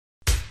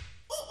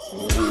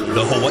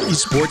The Hawaii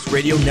Sports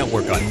Radio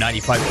Network on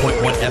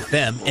 95.1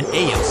 FM and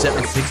AM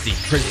 760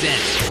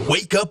 presents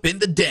Wake Up in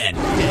the Den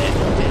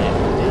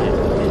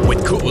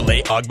with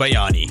Ku'ulei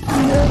Agbayani.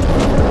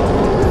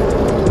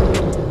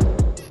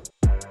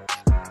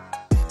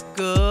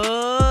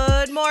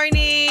 Good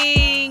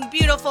morning,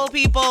 beautiful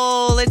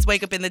people. Let's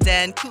wake up in the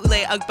den.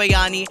 Ku'ulei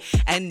Agbayani,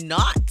 and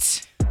not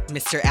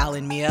Mr.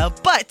 Alan Mia,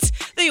 but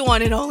the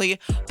one and only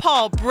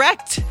Paul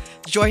Brecht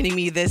joining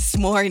me this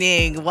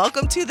morning.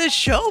 Welcome to the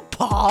show,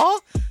 Paul.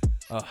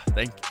 Oh,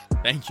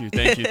 thank you.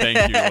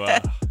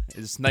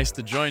 It's nice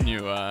to join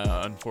you.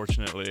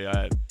 Unfortunately,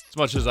 as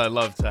much as I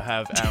love to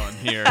have Alan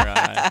here,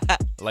 I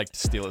like to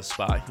steal a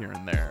spot here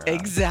and there.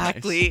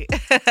 Exactly.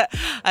 Nice.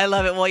 I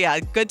love it. Well, yeah,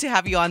 good to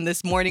have you on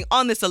this morning,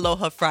 on this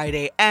Aloha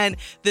Friday, and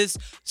this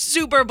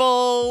Super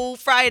Bowl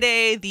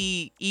Friday,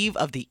 the eve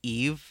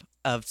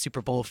of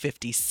Super Bowl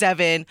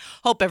 57.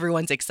 Hope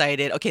everyone's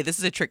excited. Okay, this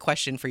is a trick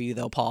question for you,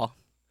 though, Paul.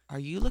 Are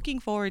you looking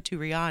forward to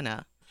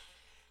Rihanna?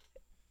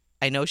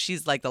 I know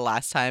she's like the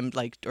last time,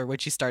 or when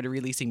she started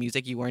releasing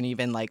music, you weren't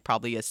even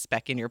probably a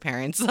speck in your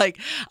parents'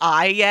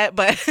 eye yet,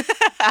 but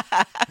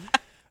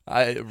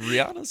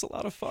Rihanna's a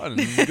lot of fun.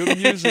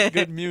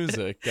 Good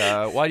music.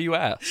 Why do you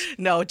ask?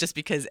 No, just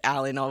because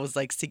Alan always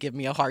likes to give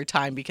me a hard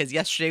time, because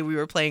yesterday we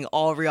were playing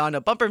all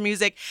Rihanna bumper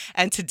music,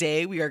 and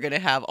today we are going to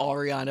have all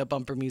Rihanna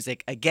bumper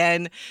music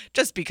again,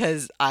 just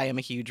because I am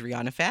a huge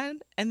Rihanna fan,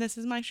 and this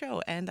is my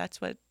show, and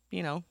that's what,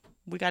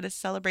 we got to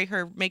celebrate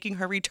her making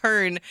her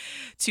return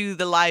to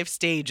the live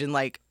stage in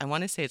I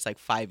want to say it's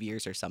 5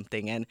 years or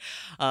something. And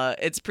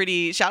it's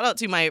pretty, shout out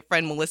to my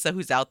friend Melissa,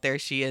 who's out there.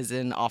 She is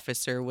an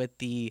officer with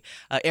the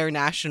Air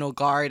National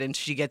Guard, and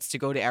she gets to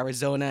go to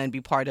Arizona and be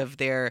part of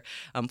their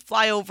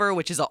flyover,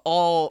 which is an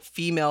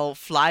all-female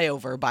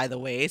flyover, by the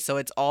way. So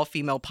it's all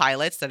female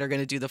pilots that are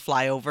going to do the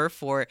flyover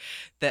for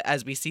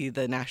as we see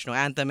the national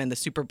anthem and the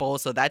Super Bowl.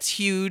 So that's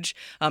huge.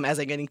 As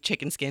I'm getting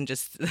chicken skin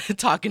just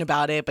talking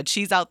about it, but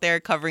she's out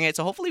there covering it.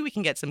 So hopefully we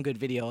can get some good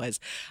video, as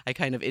I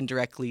kind of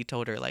indirectly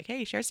told her,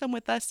 hey, share some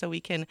with us so we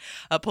can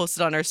post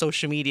it on our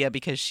social media,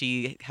 because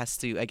she has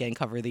to, again,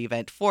 cover the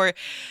event for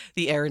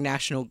the Air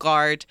National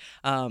Guard,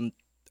 or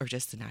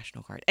just the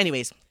National Guard.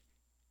 Anyways,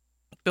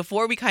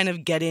 before we kind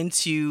of get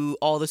into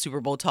all the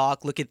Super Bowl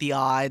talk, look at the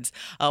odds,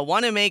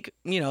 want to make,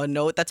 a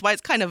note. That's why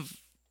it's kind of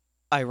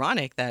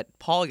ironic that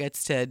Paul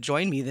gets to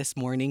join me this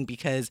morning,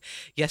 because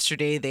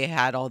yesterday they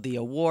had all the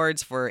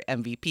awards for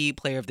MVP,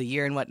 Player of the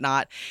Year, and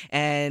whatnot,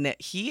 and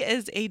he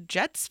is a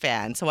Jets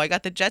fan. So I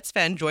got the Jets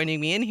fan joining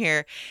me in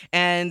here,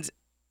 and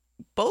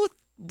both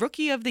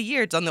Rookie of the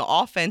Year, it's on the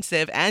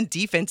offensive and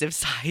defensive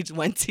sides,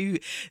 went to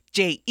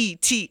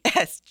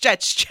Jets,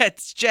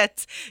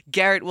 Jets.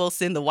 Garrett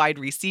Wilson, the wide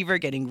receiver,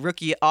 getting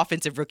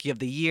offensive rookie of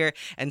the year,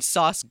 and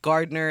Sauce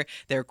Gardner,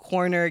 their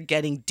corner,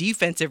 getting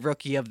defensive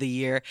rookie of the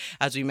year.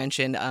 As we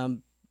mentioned,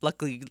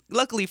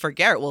 Luckily for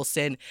Garrett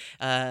Wilson,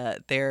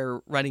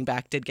 their running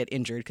back did get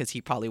injured, because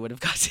he probably would have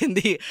gotten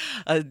the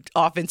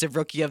offensive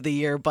rookie of the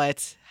year.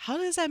 But how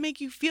does that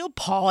make you feel,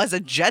 Paul, as a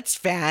Jets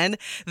fan,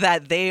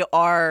 that they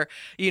are,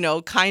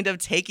 kind of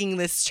taking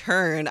this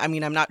turn? I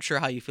mean, I'm not sure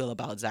how you feel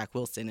about Zach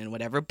Wilson and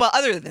whatever, but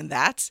other than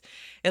that,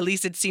 at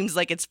least it seems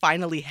like it's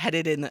finally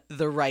headed in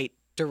the right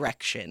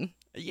direction.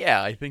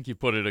 Yeah, I think you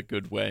put it a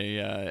good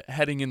way.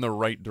 Heading in the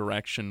right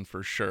direction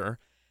for sure.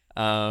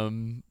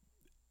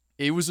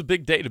 It was a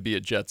big day to be a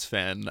Jets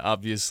fan,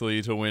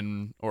 obviously, to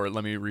win, or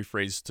let me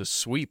rephrase, to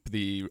sweep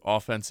the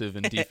Offensive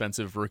and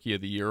Defensive Rookie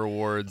of the Year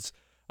awards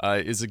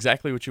is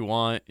exactly what you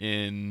want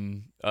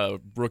in a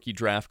rookie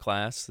draft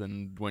class.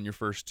 And when your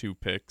first two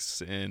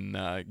picks in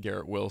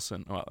Garrett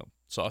Wilson,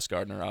 Sauce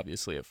Gardner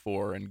obviously at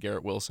 4 and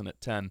Garrett Wilson at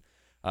 10,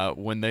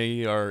 when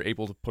they are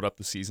able to put up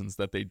the seasons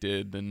that they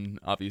did and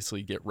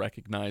obviously get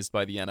recognized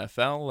by the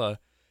NFL,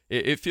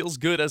 it feels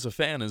good as a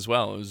fan as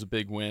well. It was a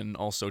big win.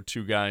 Also,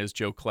 two guys,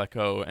 Joe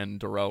Klecko and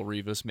Darrelle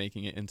Revis,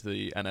 making it into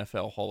the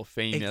NFL Hall of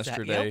Fame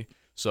yesterday. Yep.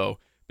 So,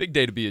 big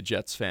day to be a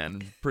Jets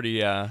fan.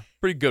 Pretty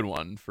good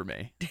one for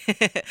me.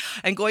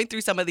 And going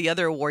through some of the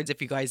other awards, if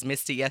you guys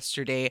missed it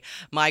yesterday,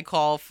 my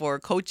call for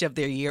Coach of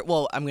the Year.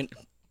 Well, in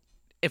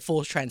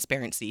full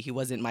transparency, he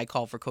wasn't my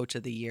call for Coach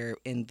of the Year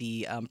in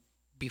the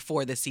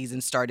before the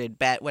season started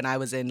bet when I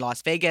was in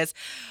Las Vegas.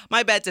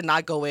 My bet did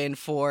not go in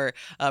for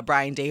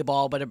Brian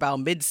Daboll, but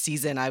about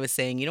mid-season I was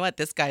saying, you know what,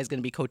 this guy is going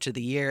to be Coach of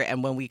the Year.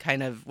 And when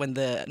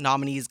the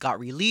nominees got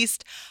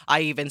released,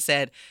 I even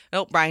said,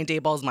 no, Brian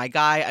Daboll's my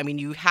guy. I mean,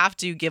 you have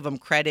to give him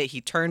credit.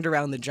 He turned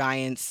around the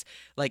Giants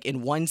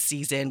in one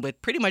season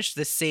with pretty much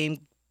the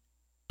same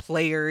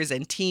players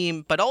and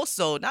team, but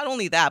also not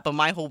only that, but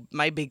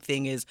my big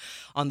thing is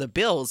on the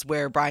Bills,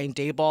 where Brian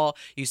Daboll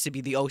used to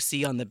be the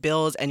OC on the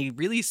Bills, and you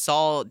really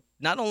saw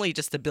not only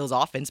just the Bills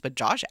offense, but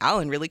Josh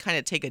Allen really kind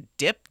of take a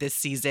dip this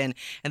season,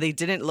 and they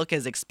didn't look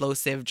as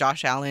explosive.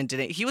 Josh Allen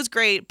he was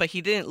great, but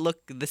he didn't look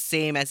the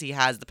same as he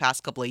has the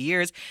past couple of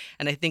years.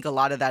 And I think a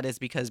lot of that is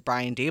because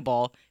Brian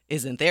Daboll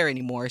isn't there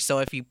anymore. So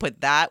if you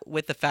put that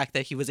with the fact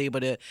that he was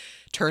able to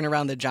turn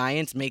around the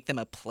Giants, make them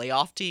a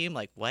playoff team,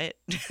 like what?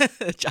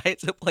 The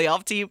Giants a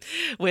playoff team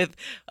with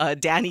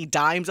Danny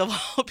Dimes of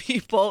all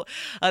people,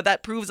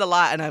 that proves a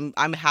lot. And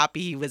I'm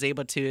happy he was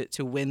able to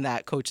win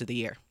that Coach of the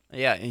Year.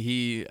 Yeah,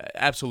 he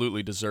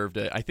absolutely deserved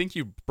it. I think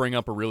you bring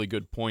up a really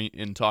good point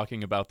in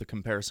talking about the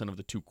comparison of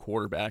the two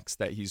quarterbacks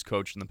that he's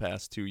coached in the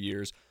past 2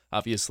 years.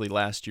 Obviously,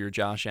 last year,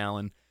 Josh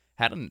Allen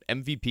had an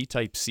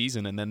MVP-type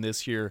season, and then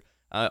this year,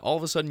 all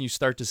of a sudden you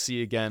start to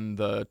see again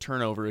the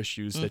turnover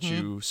issues that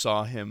you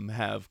saw him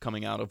have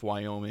coming out of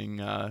Wyoming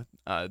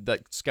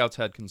that scouts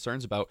had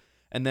concerns about.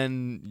 And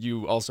then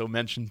you also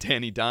mentioned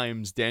Danny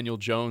Dimes, Daniel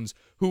Jones,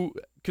 who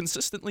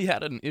consistently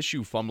had an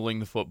issue fumbling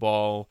the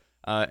football,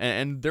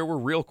 and there were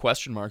real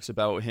question marks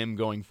about him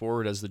going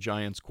forward as the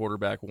Giants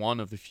quarterback one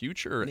of the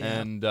future. Yeah.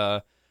 And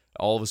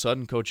all of a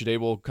sudden, Coach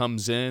Daboll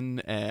comes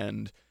in,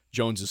 and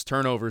Jones's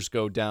turnovers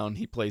go down.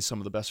 He plays some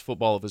of the best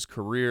football of his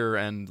career.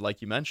 And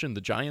like you mentioned,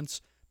 the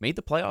Giants made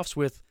the playoffs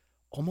with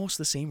almost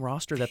the same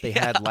roster that they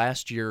had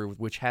last year,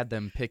 which had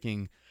them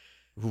picking.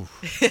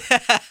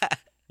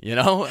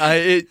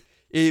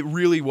 It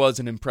really was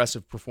an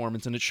impressive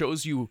performance, and it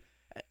shows you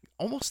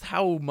almost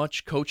how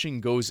much coaching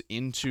goes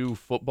into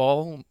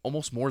football,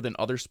 almost more than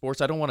other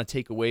sports. I don't want to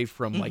take away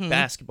from like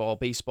basketball,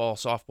 baseball,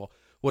 softball,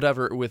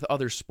 whatever, with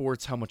other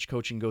sports, how much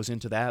coaching goes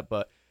into that.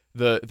 But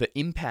the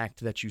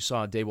impact that you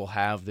saw Daboll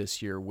have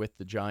this year with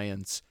the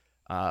Giants,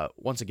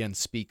 once again,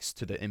 speaks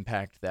to the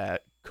impact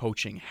that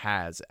coaching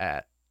has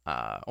at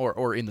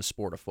or in the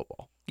sport of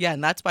football. Yeah,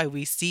 and that's why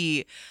we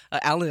see,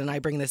 Alan and I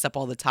bring this up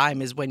all the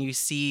time, is when you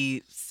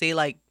see, say,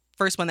 like,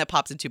 first one that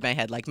pops into my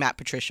head, like Matt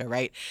Patricia,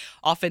 right?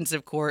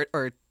 Offensive court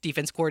or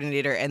defense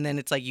coordinator. And then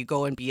it's like you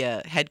go and be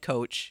a head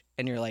coach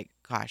and you're like,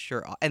 gosh,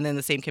 sure. And then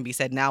the same can be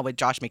said now with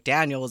Josh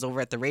McDaniels over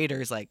at the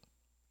Raiders. Like,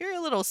 you're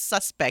a little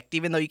suspect,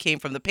 even though you came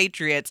from the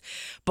Patriots.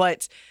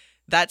 But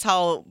that's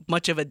how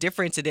much of a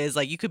difference it is.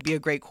 Like, you could be a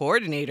great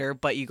coordinator,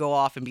 but you go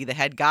off and be the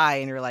head guy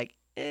and you're like,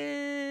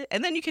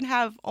 and then you can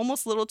have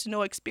almost little to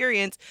no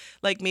experience,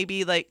 like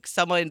maybe like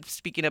someone,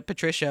 speaking of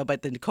Patricia,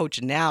 but the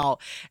coach now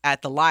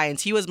at the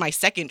Lions, he was my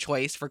second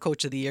choice for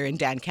Coach of the Year in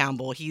Dan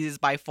Campbell. He is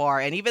by far,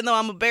 and even though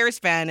I'm a Bears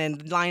fan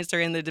and Lions are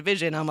in the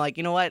division, I'm like,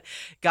 you know what,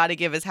 got to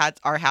give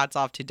our hats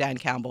off to Dan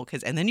Campbell,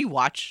 and then you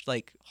watch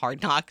like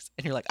Hard Knocks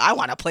and you're like, I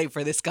want to play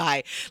for this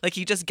guy. Like,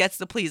 he just gets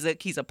the please.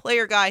 He's a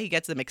player guy. He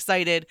gets them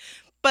excited.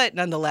 But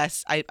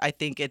nonetheless, I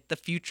think the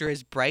future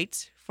is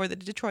bright for the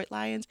Detroit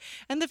Lions,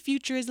 and the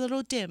future is a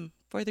little dim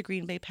for the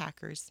Green Bay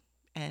Packers.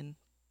 And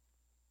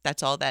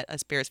that's all that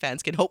us Bears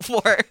fans can hope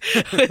for,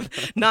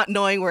 with not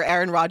knowing where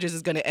Aaron Rodgers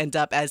is going to end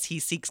up as he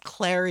seeks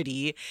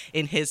clarity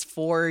in his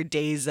 4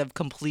 days of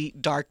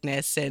complete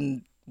darkness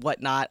and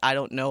whatnot. I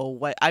don't know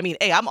what, I mean,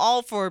 hey, I'm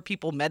all for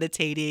people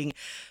meditating,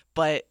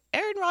 but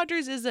Aaron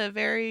Rodgers is a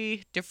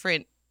very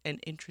different and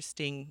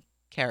interesting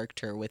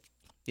character with,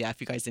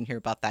 if you guys didn't hear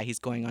about that, he's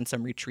going on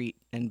some retreat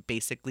and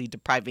basically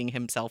depriving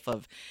himself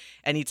of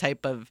any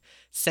type of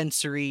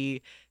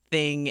sensory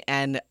thing.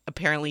 And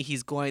apparently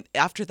he's going,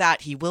 after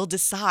that, he will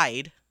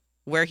decide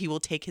where he will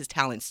take his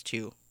talents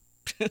to.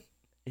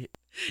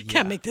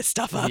 Can't make this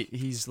stuff up.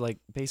 He's like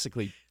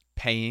basically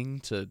paying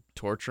to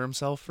torture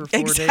himself for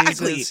 4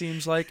 days, it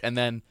seems like. And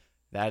then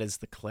that is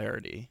the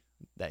clarity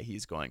that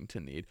he's going to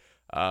need.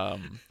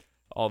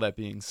 All that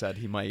being said,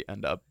 he might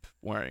end up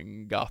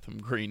wearing Gotham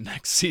green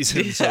next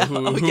season. So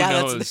who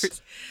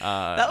knows?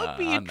 That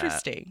would be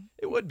interesting.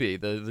 It would be.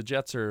 The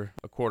Jets are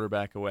a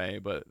quarterback away,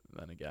 but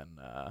then again,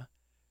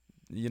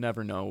 you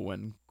never know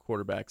when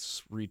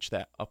quarterbacks reach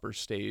that upper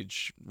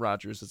stage.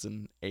 Rodgers is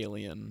an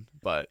alien,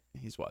 but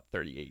he's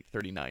 38,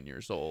 39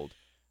 years old.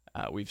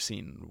 We've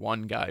seen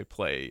one guy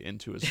play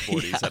into his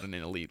 40s at an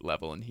elite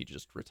level, and he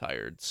just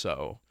retired.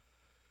 So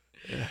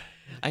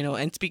I know.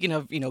 And speaking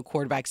of,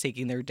 quarterbacks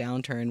taking their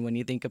downturn, when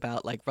you think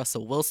about like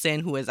Russell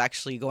Wilson, who is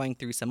actually going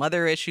through some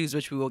other issues,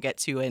 which we will get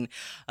to in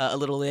a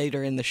little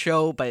later in the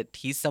show, but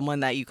he's someone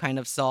that you kind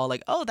of saw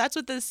like, oh, that's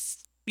what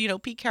this,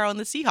 Pete Carroll and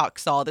the Seahawks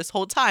saw this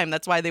whole time.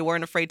 That's why they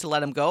weren't afraid to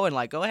let him go and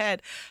like, go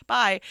ahead,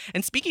 bye.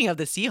 And speaking of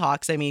the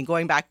Seahawks, I mean,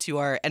 going back to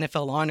our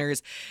NFL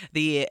honors,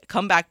 the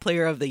comeback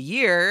player of the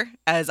year,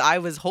 as I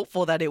was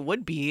hopeful that it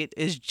would be,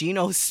 is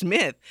Geno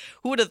Smith.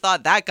 Who would have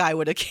thought that guy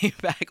would have came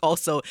back?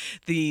 Also,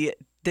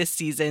 this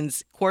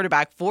season's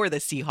quarterback for the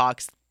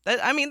Seahawks.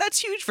 That's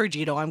huge for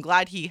Geno. I'm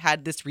glad he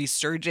had this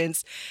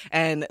resurgence,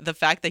 and the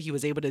fact that he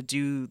was able to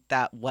do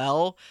that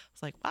well, I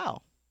was like,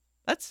 wow,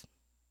 that's,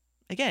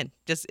 again,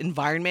 just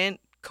environment,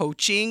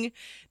 coaching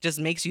just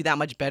makes you that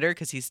much better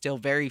because he's still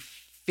very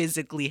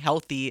physically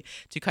healthy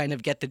to kind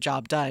of get the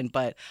job done.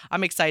 But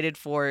I'm excited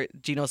for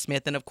Geno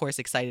Smith, and of course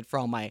excited for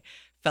all my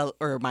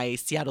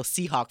Seattle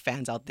Seahawk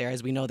fans out there,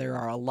 as we know there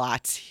are a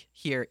lot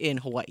here in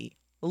Hawaii.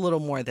 a little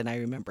more than I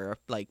remember,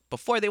 like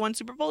before they won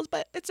Super Bowls,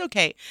 but it's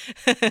okay.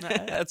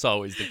 That's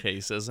always the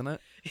case, isn't it?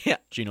 Yeah.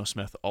 Geno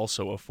Smith,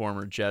 also a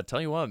former Jet.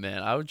 Tell you what,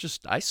 man,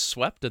 I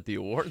swept at the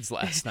awards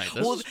last night.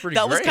 This was pretty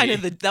that great.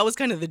 was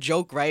kind of the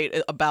joke, right?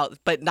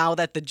 But now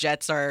that the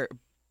Jets are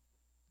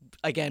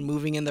again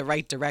moving in the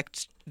right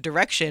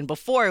direction.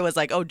 Before it was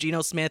like, oh,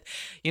 Geno Smith,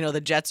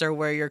 the Jets are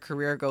where your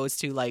career goes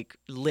to like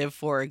live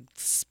for a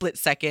split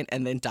second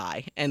and then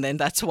die. And then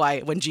that's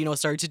why when Geno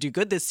started to do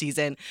good this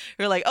season,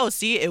 you're like, oh,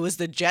 see, it was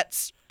the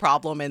Jets'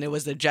 problem and it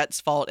was the Jets'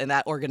 fault in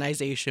that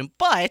organization.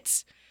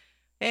 But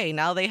hey,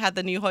 now they had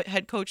the new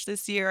head coach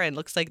this year and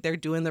looks like they're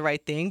doing the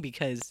right thing,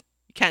 because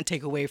you can't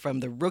take away from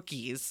the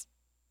rookies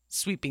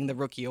sweeping the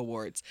rookie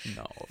awards.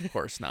 No, of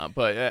course not.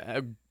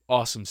 But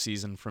awesome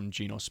season from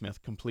Geno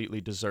Smith,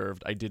 completely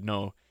deserved. I did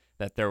know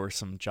that there were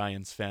some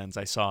Giants fans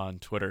I saw on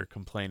Twitter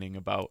complaining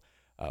about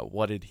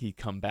what did he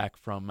come back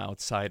from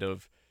outside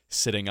of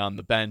sitting on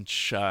the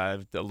bench.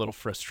 A little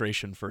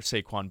frustration for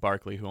Saquon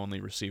Barkley, who only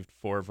received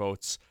 4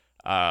 votes,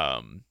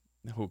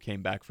 who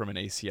came back from an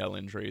ACL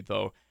injury.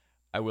 Though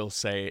I will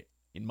say,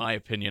 in my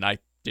opinion, I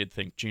did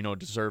think Geno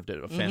deserved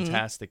it. A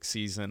fantastic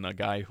season, a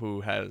guy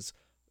who has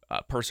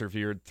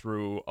persevered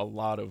through a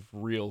lot of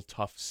real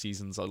tough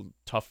seasons,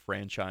 tough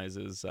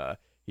franchises.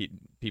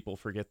 People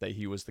forget that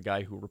he was the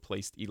guy who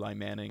replaced Eli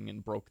Manning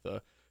and broke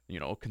the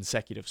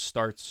consecutive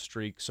starts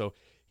streak. So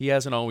he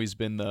hasn't always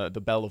been the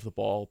belle of the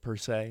ball per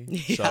se.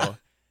 Yeah. So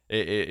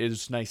it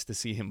is nice to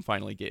see him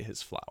finally get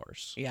his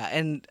flowers. Yeah,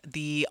 and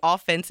the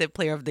offensive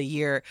player of the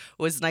year,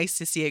 was nice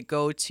to see it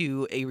go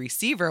to a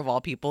receiver of all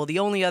people. The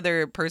only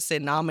other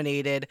person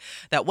nominated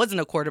that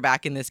wasn't a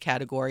quarterback in this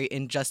category,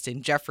 in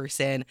Justin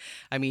Jefferson.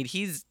 I mean,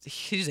 he's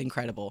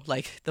incredible.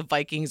 Like, the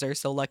Vikings are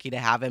so lucky to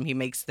have him. He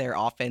makes their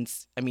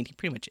offense, I mean, he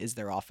pretty much is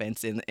their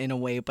offense in a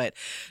way, but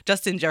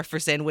Justin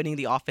Jefferson winning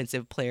the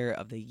offensive player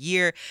of the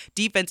year.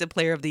 Defensive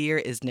player of the year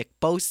is Nick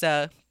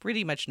Bosa.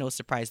 Pretty much no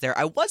surprise there.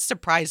 I was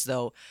surprised,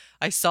 though.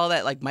 I saw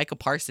that like Micah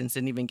Parsons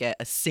didn't even get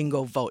a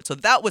single vote. So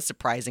that was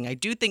surprising. I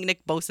do think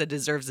Nick Bosa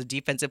deserves the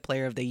Defensive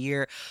Player of the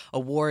Year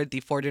award, the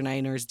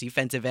 49ers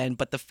defensive end.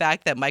 But the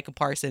fact that Micah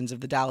Parsons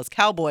of the Dallas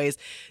Cowboys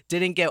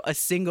didn't get a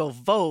single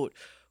vote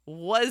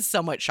was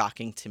somewhat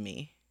shocking to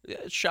me.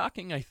 Yeah,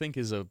 shocking, I think,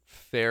 is a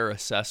fair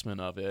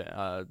assessment of it.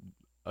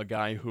 A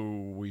guy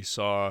who we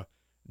saw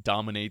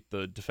dominate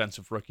the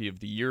Defensive Rookie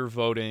of the Year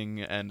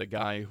voting, and a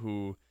guy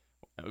who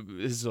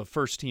is a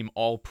first-team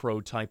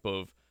All-Pro type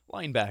of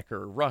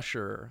linebacker,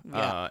 rusher,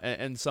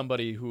 and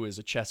somebody who is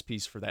a chess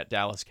piece for that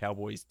Dallas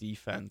Cowboys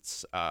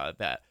defense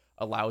that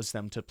allows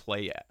them to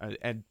play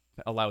and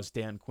allows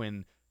Dan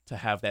Quinn to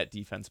have that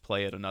defense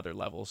play at another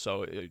level.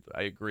 So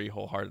I agree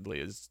wholeheartedly.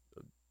 It's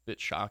a bit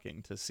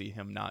shocking to see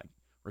him not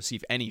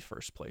receive any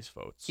first-place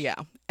votes. Yeah.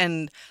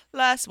 And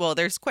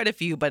there's quite a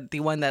few, but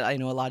the one that I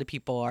know a lot of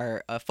people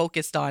are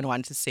focused on,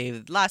 wanted to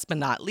say last but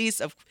not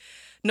least,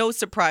 no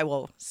surprise,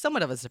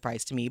 somewhat of a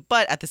surprise to me,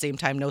 but at the same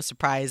time, no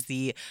surprise,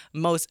 the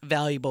most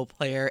valuable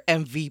player,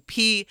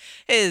 MVP,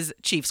 is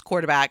Chiefs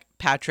quarterback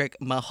Patrick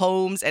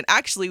Mahomes. And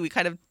actually, we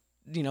kind of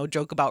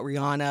joke about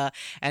Rihanna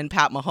and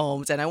Pat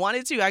Mahomes. And I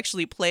wanted to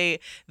actually play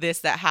this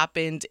that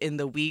happened in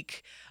the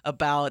week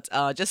about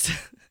just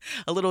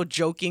a little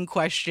joking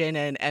question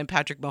and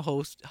Patrick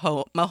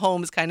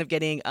Mahomes kind of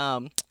getting,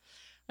 I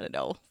don't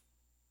know.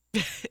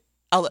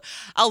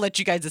 I'll let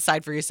you guys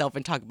decide for yourself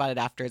and talk about it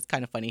after. It's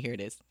kind of funny. Here it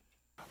is.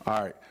 All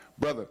right,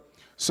 brother.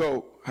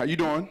 So how you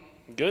doing?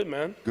 Good,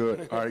 man.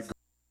 Good. All right.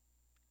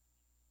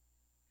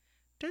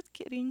 Just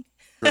kidding.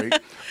 Great.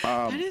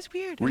 That is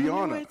weird.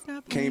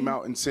 Rihanna came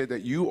out and said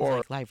that you are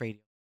like live radio.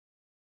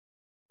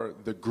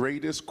 The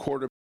greatest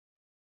quarterback.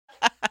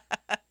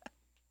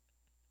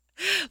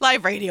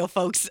 Live radio,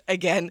 folks.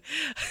 Again,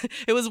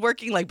 it was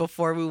working like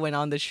before we went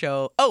on the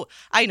show. Oh,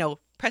 I know.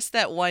 Press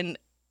that 1,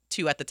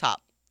 2 at the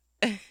top.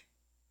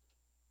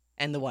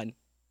 And the 1.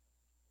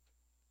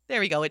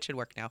 There we go. It should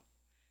work now.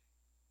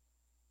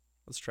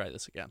 Let's try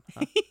this again.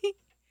 Huh?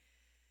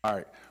 All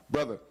right,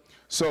 brother.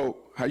 So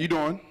how you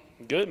doing?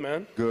 Good,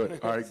 man. Good.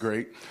 All right,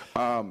 great.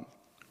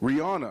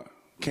 Rihanna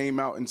came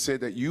out and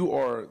said that you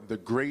are the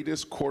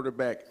greatest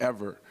quarterback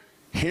ever.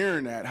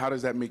 Hearing that, how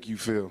does that make you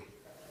feel?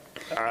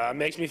 It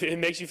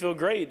makes you feel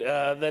great.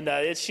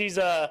 She's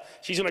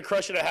gonna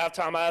crush it at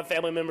halftime. I have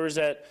family members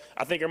that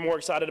I think are more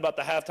excited about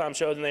the halftime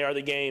show than they are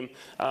the game.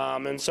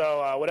 And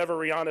so whatever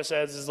Rihanna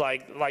says is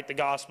like the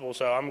gospel.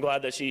 So I'm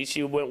glad that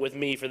she went with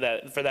me for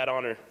that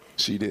honor.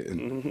 She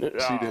didn't.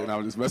 She didn't. I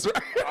was just messing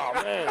around.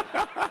 Oh man,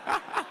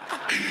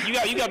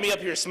 you got me up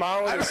here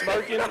smiling and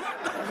smirking.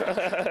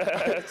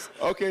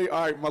 Okay.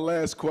 All right. My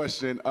last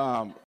question.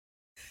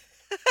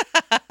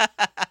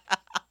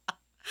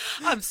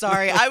 I'm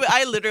sorry.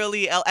 I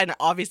literally, and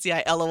obviously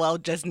I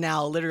LOL'd just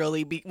now,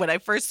 literally. When I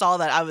first saw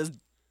that, I was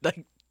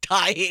like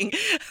dying.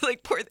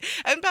 Like, poor,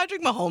 and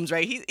Patrick Mahomes,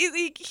 right? He's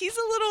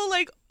a little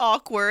like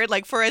awkward,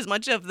 like for as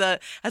much of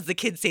as the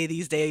kids say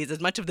these days, as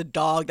much of the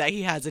dog that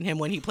he has in him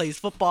when he plays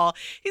football.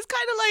 He's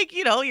kind of like,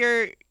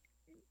 you're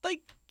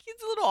like,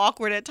 he's a little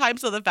awkward at times.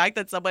 So the fact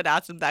that someone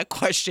asked him that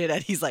question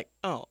and he's like,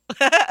 oh.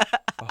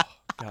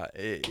 God,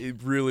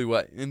 it really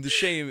was. And the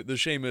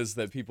shame is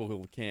that people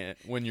who can't,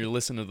 when you're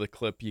listening to the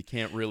clip, you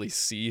can't really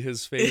see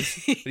his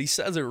face. But he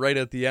says it right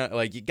at the end,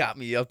 like, you got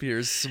me up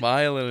here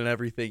smiling and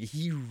everything.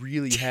 He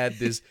really had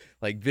this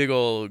like big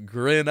old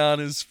grin on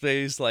his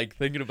face, like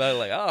thinking about it,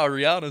 like, oh,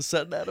 Rihanna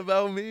said that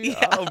about me.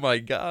 Yeah. Oh my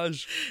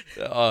gosh,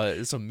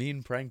 it's a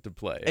mean prank to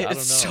play. I don't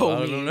know. So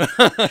I mean. don't know.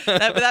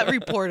 that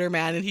reporter,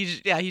 man, and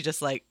he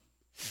just like.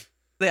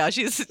 Yeah,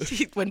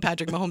 when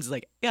Patrick Mahomes is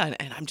like, yeah,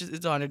 and I'm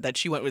just honored that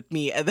she went with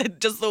me. And then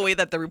just the way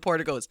that the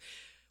reporter goes,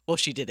 well,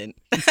 she didn't.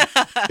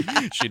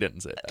 She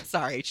didn't say that.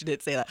 Sorry, she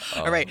didn't say that.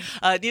 All right,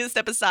 need to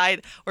step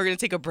aside. We're going to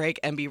take a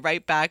break and be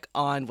right back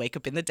on Wake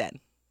Up in the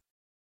Den.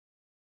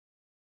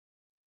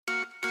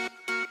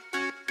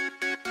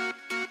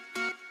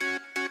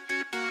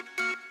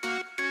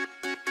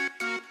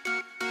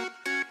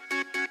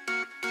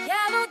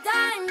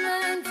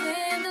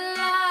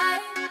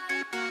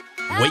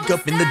 Wake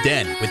Up in the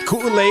Den with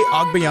Ku'ulei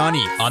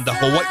Agbayani on the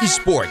Hawaii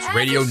Sports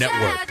Radio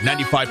Network,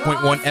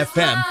 95.1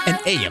 FM and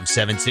AM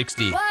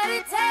 760. Welcome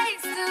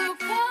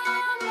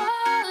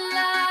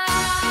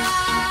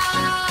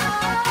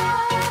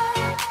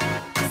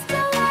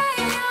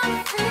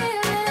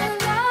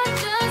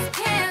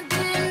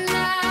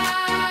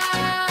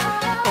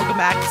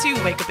back to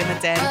Wake Up in the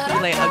Den.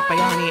 Ku'ulei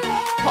Agbayani,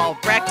 Paul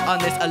Brecht on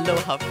this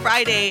Aloha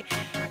Friday.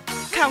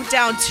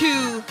 Countdown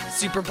to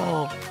Super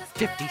Bowl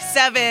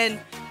 57.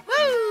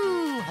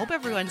 Woo! Hope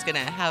everyone's gonna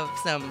have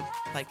some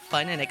like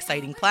fun and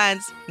exciting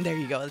plans. And there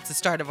you go. It's the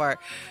start of our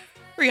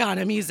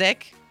Rihanna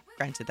music.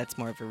 Granted, that's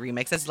more of a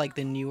remix. That's like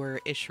the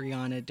newer-ish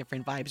Rihanna,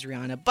 different vibes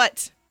Rihanna,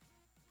 but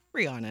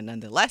Rihanna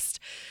nonetheless.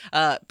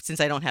 Since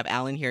I don't have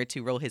Alan here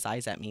to roll his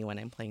eyes at me when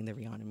I'm playing the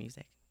Rihanna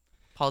music.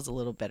 Paul's a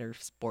little better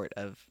sport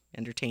of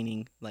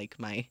entertaining like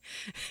my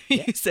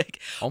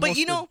music. Almost but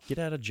you know, a get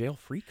out of jail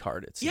free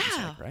card, it seems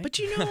like, right? But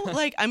you know,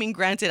 like, I mean,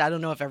 granted, I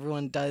don't know if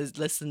everyone does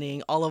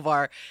listening, all of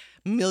our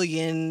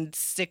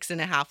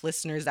 1,6.5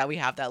 listeners that we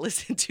have that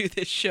listen to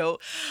this show,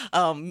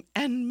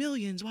 and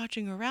millions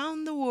watching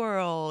around the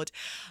world.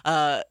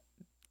 I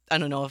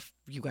don't know if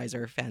you guys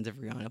are fans of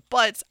Rihanna,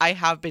 but I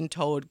have been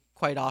told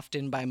quite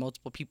often by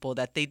multiple people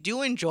that they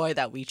do enjoy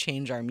that we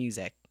change our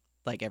music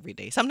like every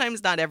day.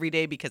 Sometimes not every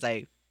day because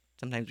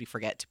sometimes we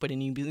forget to put in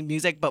new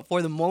music, but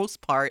for the most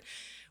part,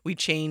 we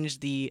change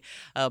the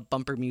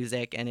bumper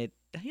music, and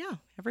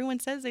everyone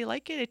says they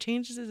like it. It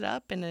changes it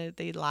up, and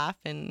they laugh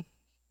and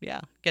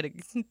get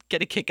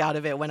a kick out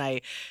of it when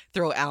I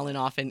throw Alan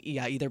off and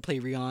either play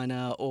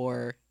Rihanna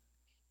or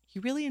he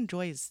really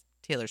enjoys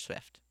Taylor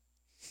Swift.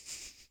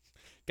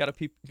 Gotta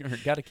keep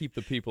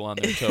the people on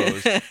their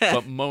toes,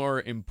 but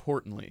more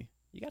importantly,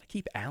 you gotta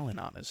keep Alan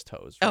on his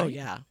toes. Right? Oh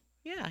yeah.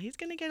 Yeah, he's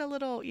going to get a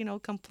little,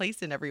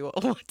 complacent every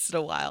once in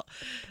a while.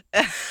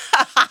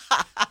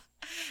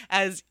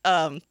 As,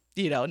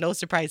 no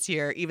surprise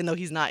here, even though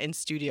he's not in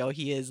studio,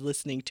 he is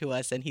listening to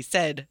us. And he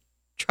said,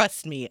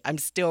 trust me, I'm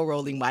still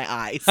rolling my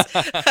eyes.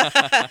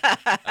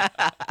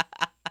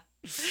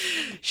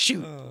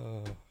 Shoot.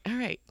 All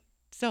right.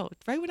 So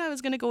right when I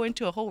was going to go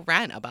into a whole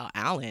rant about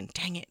Alan,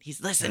 dang it,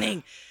 he's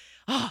listening.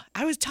 Oh,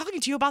 I was talking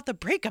to you about the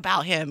break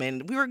about him,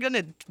 and we were going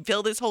to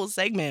fill this whole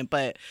segment,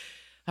 but...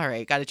 All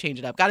right, got to change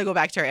it up. Got to go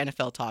back to our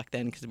NFL talk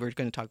then, because we're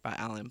going to talk about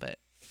Allen. But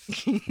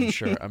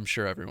I'm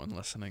sure everyone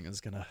listening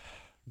is going to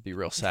be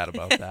real sad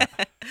about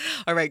that.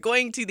 All right,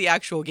 going to the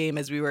actual game,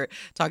 as we were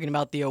talking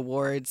about the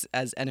awards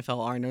as NFL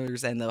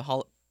honors, and the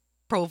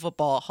Pro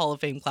Football Hall of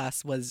Fame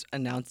class was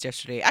announced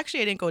yesterday.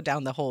 Actually, I didn't go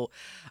down the whole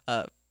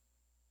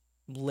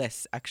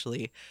list.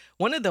 Actually,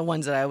 one of the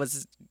ones that I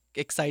was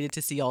excited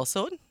to see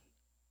also,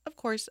 of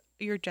course,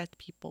 your Jets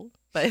people.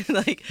 But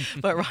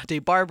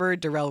Rondé Barber,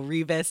 Darrelle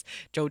Revis,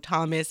 Joe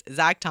Thomas,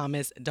 Zach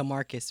Thomas,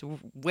 DeMarcus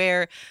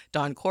Ware,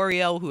 Don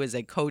Coryell, who is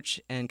a coach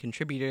and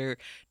contributor,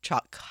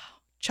 Chuck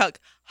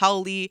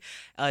Howley,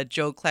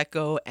 Joe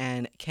Klecko,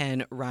 and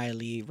Ken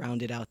Riley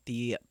rounded out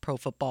the Pro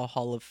Football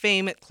Hall of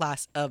Fame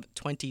class of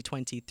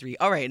 2023.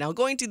 All right, now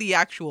going to the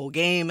actual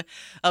game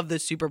of the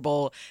Super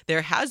Bowl,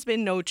 there has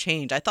been no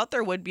change. I thought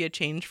there would be a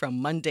change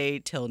from Monday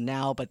till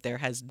now, but there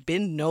has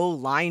been no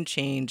line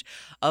change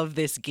of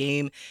this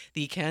game.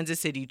 The Kansas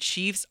City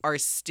Chiefs are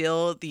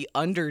still the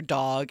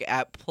underdog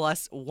at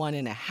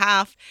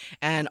 +1.5,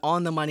 and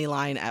on the money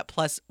line at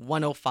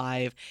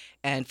 +105.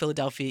 And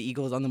Philadelphia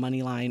Eagles on the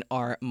money line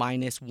are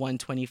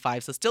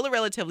 -125. So still a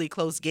relatively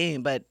close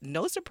game, but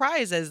no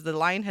surprise as the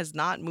line has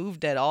not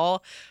moved at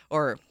all.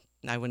 Or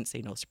I wouldn't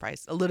say no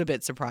surprise, a little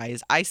bit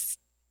surprised. I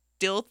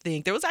still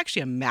think there was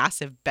actually a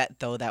massive bet,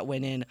 though, that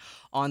went in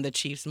on the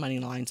Chiefs money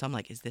line. So I'm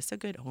like, is this a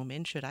good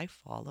omen? Should I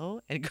follow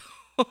and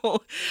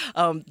go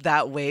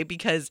that way?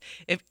 Because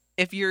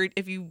if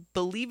you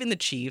believe in the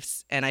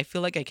Chiefs, and I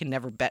feel like I can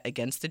never bet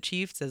against the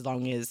Chiefs as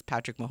long as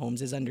Patrick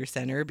Mahomes is under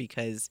center,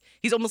 because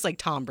he's almost like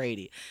Tom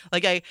Brady.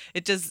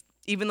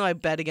 Even though I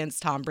bet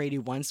against Tom Brady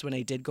once when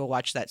I did go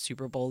watch that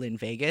Super Bowl in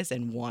Vegas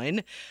and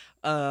won,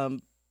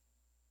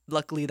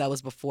 luckily that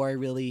was before I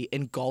really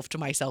engulfed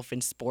myself in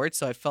sports,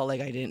 so I felt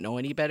like I didn't know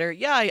any better.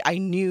 Yeah, I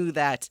knew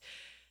that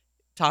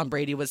Tom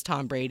Brady was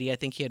Tom Brady. I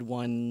think he had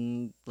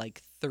won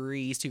like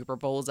 3 Super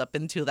Bowls up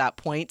until that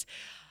point.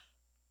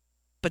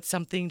 But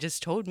something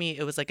just told me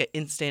it was like an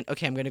instant,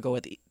 okay, I'm going to go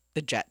with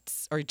the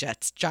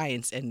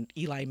Giants, and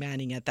Eli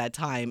Manning at that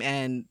time.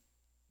 And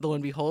lo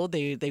and behold,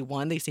 they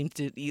won. They seem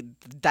to,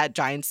 that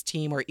Giants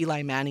team, or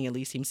Eli Manning at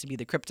least, seems to be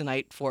the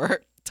kryptonite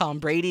for Tom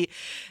Brady,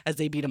 as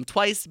they beat him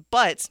twice.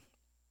 But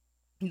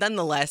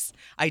nonetheless,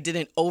 I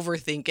didn't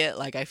overthink it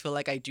like I feel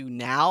like I do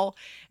now.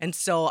 And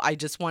so I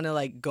just want to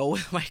like go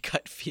with my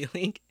gut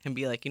feeling and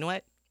be like, you know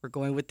what? We're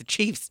going with the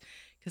Chiefs,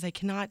 because I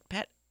cannot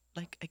bet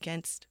like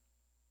against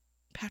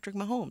Patrick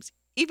Mahomes,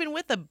 even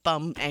with a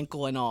bum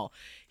ankle and all.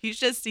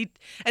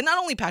 And not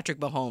only Patrick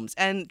Mahomes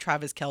and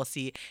Travis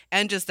Kelce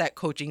and just that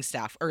coaching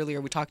staff.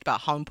 Earlier, we talked about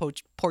how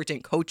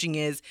important coaching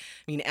is.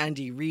 I mean,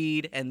 Andy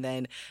Reid and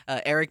then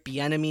Eric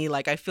Bieniemy.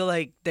 Like, I feel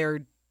like they're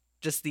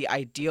just the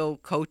ideal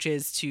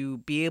coaches to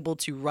be able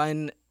to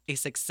run a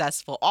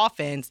successful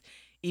offense,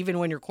 even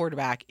when your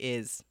quarterback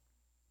is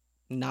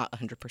not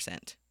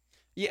 100%.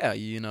 Yeah,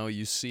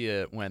 you see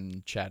it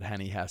when Chad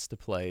Henne has to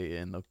play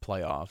in the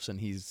playoffs,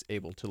 and he's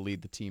able to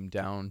lead the team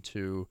down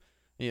to,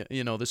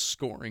 the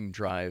scoring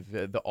drive.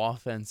 The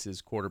offense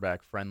is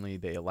quarterback friendly.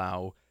 They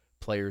allow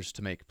players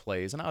to make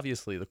plays, and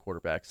obviously the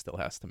quarterback still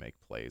has to make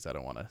plays. I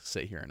don't want to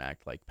sit here and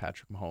act like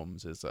Patrick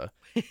Mahomes is a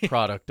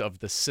product of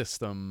the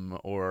system,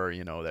 or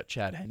that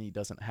Chad Henne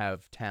doesn't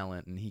have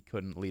talent and he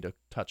couldn't lead a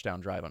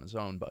touchdown drive on his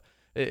own. But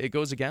it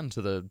goes again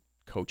to the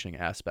coaching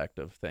aspect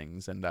of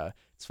things. And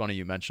it's funny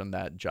you mentioned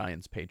that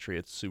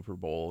Giants-Patriots Super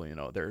Bowl.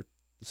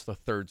 It's the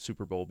third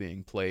Super Bowl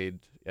being played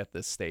at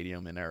this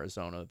stadium in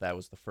Arizona. That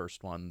was the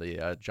first one,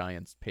 the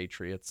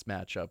Giants-Patriots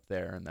matchup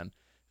there, and then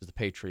it was the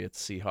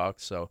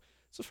Patriots-Seahawks. So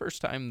it's the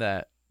first time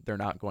that they're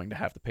not going to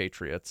have the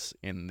Patriots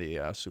in the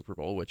Super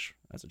Bowl, which,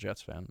 as a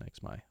Jets fan,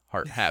 makes my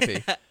heart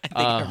happy. I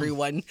think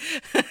everyone...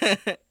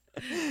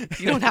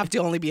 You don't have to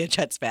only be a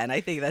Jets fan. I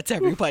think that's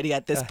everybody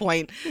at this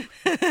point.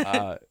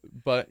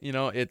 But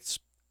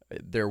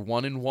they're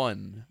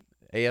 1-1.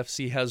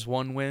 AFC has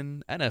 1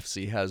 win.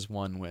 NFC has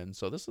 1 win.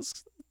 So this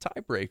is a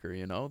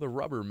tiebreaker. The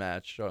rubber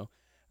match. So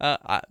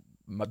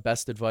my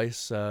best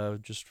advice,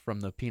 just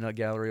from the peanut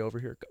gallery over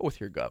here, go with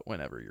your gut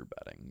whenever you're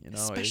betting.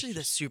 Especially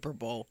the Super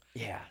Bowl.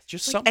 Yeah,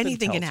 just like something.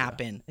 Anything can tells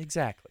happen. You.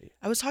 Exactly.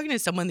 I was talking to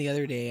someone the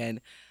other day,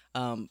 and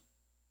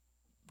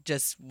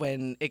just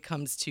when it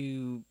comes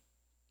to,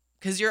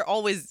 because you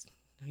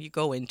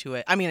go into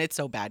it. I mean, it's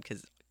so bad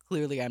because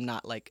clearly I'm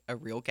not like a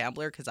real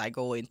gambler, because I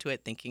go into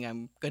it thinking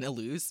I'm going to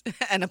lose.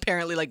 And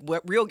apparently like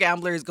what real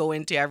gamblers go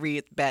into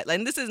every bet.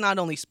 And this is not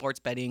only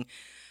sports betting,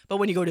 but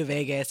when you go to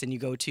Vegas and you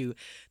go to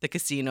the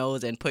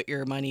casinos and put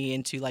your money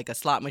into like a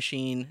slot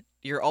machine,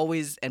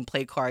 and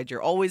play cards,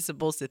 you're always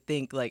supposed to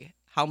think like,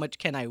 how much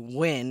can I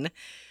win?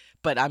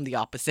 But I'm the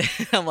opposite.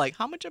 I'm like,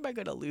 how much am I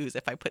going to lose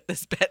if I put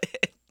this bet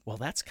in? Well,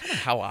 that's kind of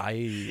how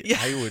I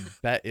would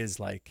bet, is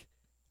like,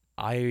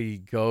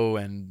 I go,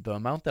 and the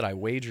amount that I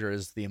wager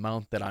is the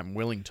amount that I'm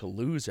willing to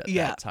lose at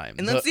that time.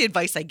 And that's the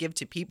advice I give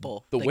to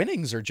people. The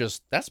winnings are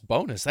that's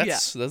bonus.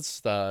 That's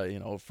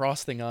the,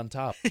 frosting on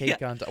top,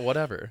 cake on top,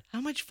 whatever.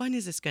 How much fun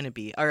is this going to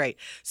be? All right.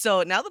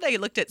 So now that I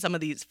looked at some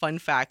of these fun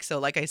facts, so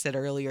like I said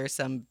earlier,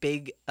 some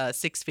big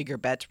 6-figure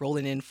bets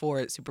rolling in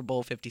for Super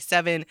Bowl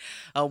 57.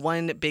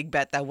 One big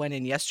bet that went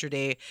in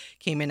yesterday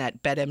came in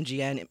at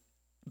BetMGM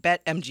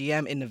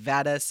in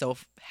Nevada. So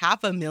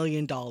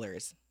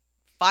 $500,000.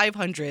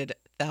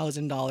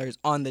 $500,000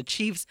 on the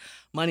Chiefs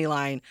money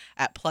line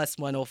at plus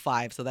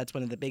 105. So that's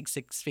one of the big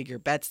 6-figure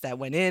bets that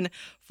went in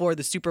for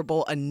the Super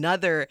Bowl.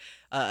 Another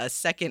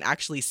second,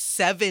 actually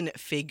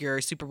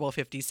 7-figure Super Bowl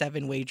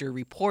 57 wager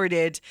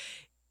reported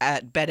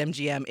at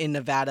BetMGM in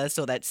Nevada.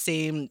 So that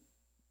same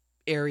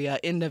area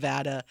in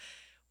Nevada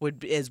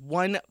is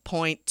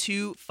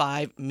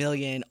 $1.25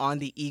 million on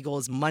the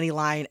Eagles money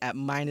line at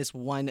minus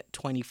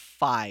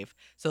 125.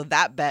 So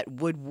that bet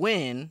would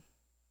win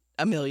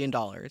 $1 million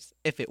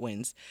if it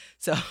wins.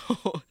 So I'm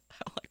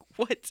like,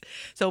 what?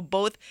 So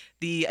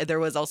there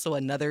was also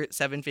another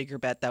 7-figure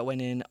bet that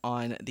went in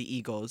on the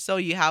Eagles. So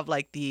you have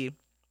like the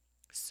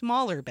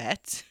smaller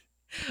bet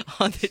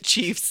on the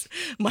Chiefs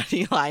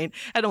money line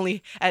at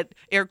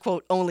air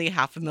quote only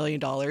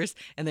 $500,000,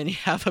 and then you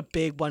have a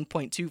big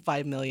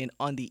 $1.25 million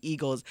on the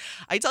Eagles.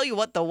 I tell you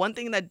what, the one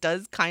thing that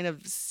does kind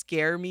of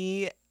scare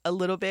me a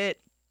little bit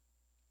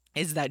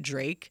is that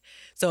Drake.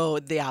 So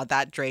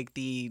that Drake,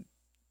 the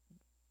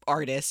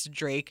artist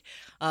Drake,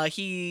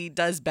 he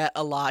does bet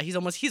a lot. He's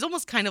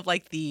almost kind of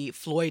like the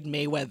Floyd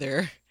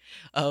Mayweather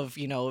of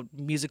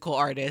musical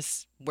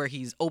artists, where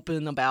he's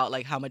open about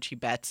like how much he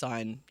bets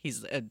on.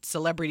 He's a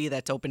celebrity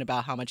that's open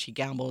about how much he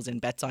gambles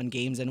and bets on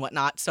games and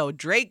whatnot. So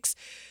Drake's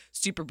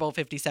Super Bowl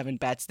 57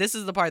 bets, this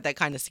is the part that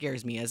kind of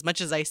scares me. As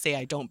much as I say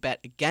I don't bet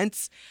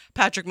against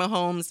Patrick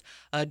Mahomes,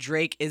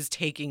 Drake is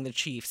taking the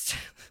Chiefs.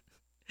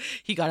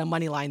 He got a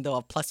money line, though,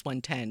 of plus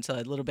 110, so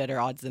a little better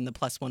odds than the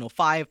plus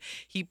 105.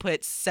 He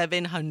put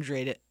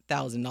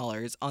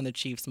 $700,000 on the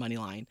Chiefs money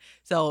line.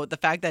 So the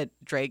fact that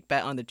Drake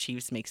bet on the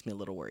Chiefs makes me a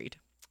little worried.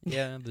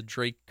 Yeah, the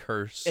Drake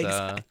curse.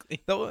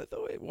 Exactly. Though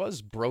it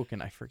was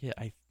broken, I forget.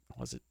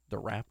 was it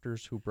the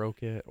Raptors who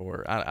broke it,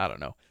 or I don't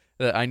know.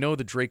 I know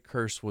the Drake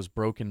curse was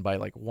broken by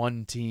like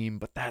one team,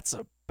 but that's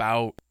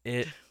about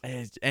it.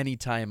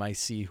 Anytime I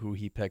see who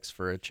he picks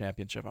for a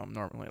championship, I'm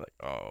normally like,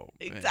 oh,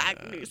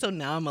 Exactly. man. So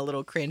now I'm a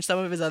little cringe. Some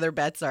of his other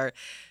bets are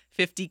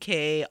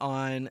 $50K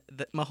on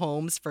the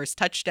Mahomes' first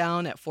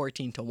touchdown at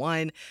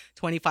 14-1,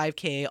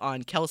 $25K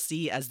on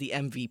Kelsey as the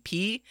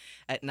MVP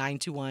at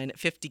 9-1,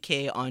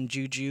 $50K on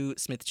Juju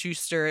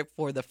Smith-Schuster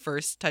for the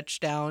first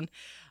touchdown,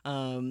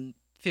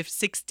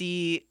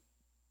 60.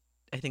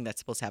 I think that's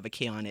supposed to have a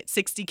K on it.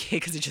 $60K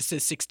because it just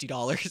says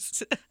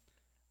 $60.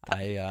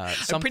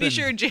 I'm pretty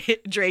sure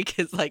Drake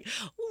is like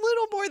a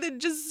little more than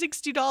just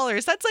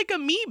 $60. That's like a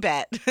me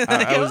bet.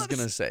 I was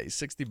gonna say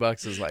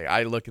 $60 is like,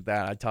 I look at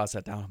that, I toss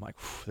that down, I'm like,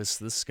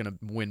 this is gonna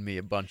win me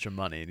a bunch of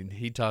money. And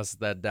he tosses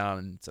that down,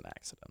 and it's an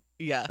accident.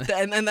 Yeah,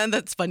 and then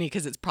that's funny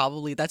because that's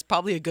probably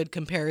a good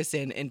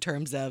comparison in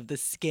terms of the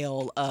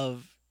scale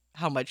of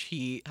how much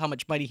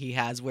money he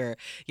has, where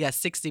yes,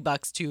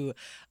 $60 to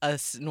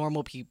us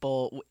normal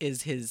people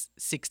is his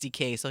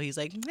 $60K. So he's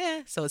like,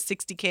 so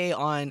 $60K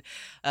on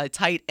a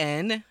tight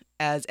end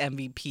as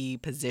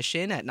MVP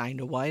position at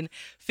 9-1,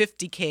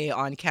 $50K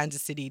on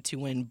Kansas City to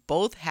win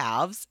both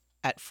halves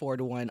at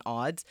 4-1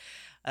 odds,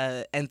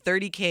 and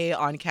 $30K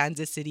on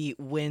Kansas City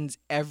wins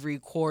every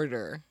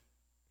quarter,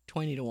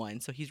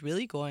 20-1. So he's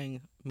really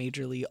going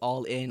majorly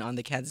all in on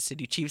the Kansas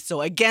City Chiefs.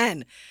 So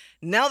again,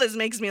 now this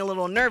makes me a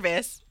little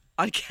nervous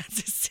on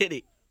Kansas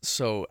City.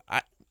 So,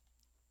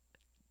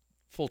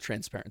 full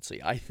transparency,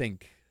 I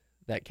think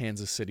that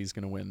Kansas City's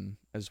going to win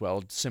as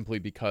well, simply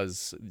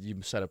because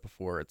you said it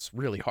before, it's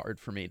really hard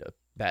for me to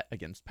bet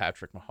against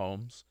Patrick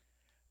Mahomes.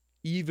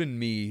 Even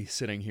me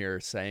sitting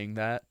here saying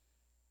that,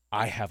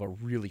 I have a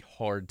really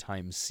hard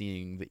time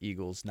seeing the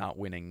Eagles not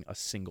winning a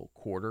single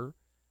quarter.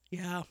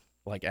 Yeah.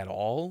 Like at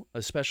all,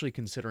 especially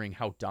considering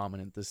how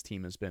dominant this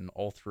team has been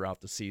all throughout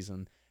the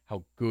season,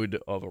 how good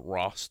of a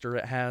roster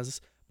it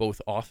has,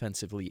 both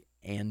offensively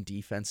and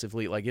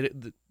defensively. Like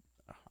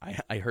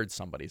I heard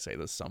somebody say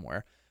this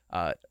somewhere.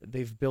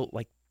 They've built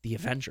like the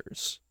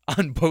Avengers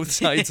on both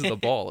sides of the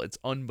ball. It's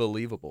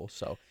unbelievable.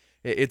 So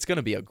it's going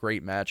to be a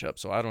great matchup.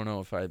 So I don't know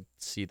if I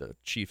see the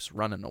Chiefs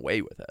running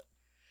away with it.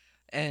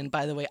 And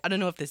by the way, I don't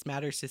know if this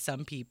matters to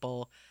some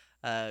people.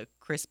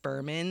 Chris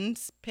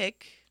Berman's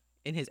pick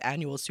in his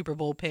annual Super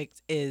Bowl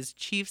picks is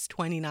Chiefs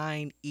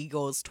 29,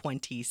 Eagles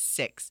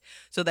 26.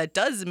 So that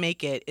does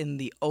make it in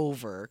the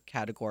over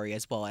category,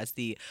 as well as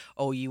the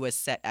OU is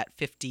set at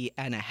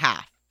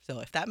 50.5.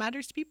 So if that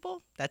matters to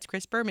people, that's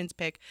Chris Berman's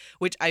pick,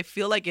 which I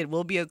feel like it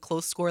will be a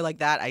close score like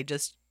that. I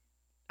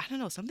don't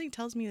know, something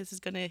tells me this is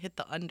going to hit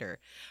the under.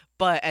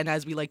 And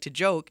as we like to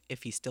joke,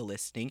 if he's still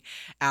listening,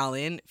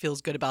 Alan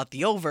feels good about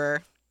the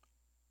over.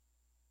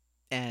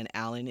 And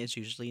Alan is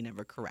usually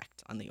never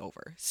correct on the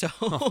over. So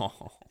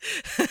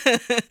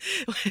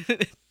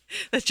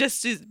that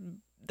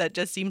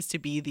just seems to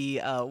be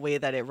the way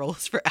that it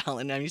rolls for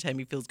Alan anytime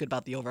he feels good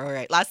about the over. All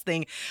right, last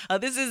thing.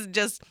 This is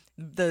just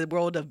the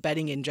world of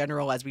betting in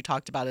general, as we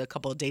talked about it a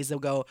couple of days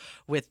ago,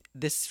 with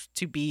this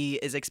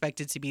is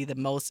expected to be the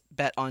most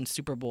bet on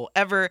Super Bowl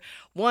ever.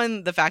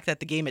 One, the fact that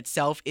the game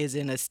itself is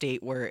in a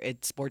state where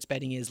sports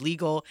betting is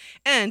legal.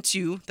 And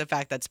two, the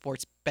fact that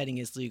sports betting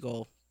is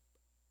legal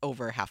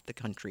over half the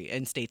country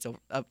and states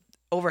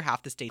over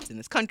half the states in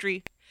this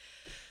country.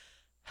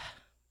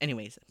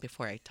 Anyways,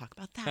 before I talk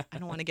about that, I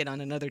don't want to get on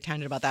another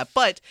tangent about that.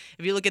 But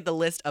if you look at the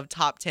list of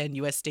top 10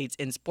 U.S. states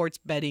in sports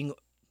betting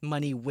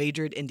money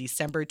wagered in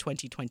December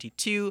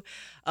 2022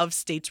 of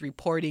states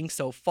reporting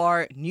so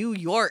far, New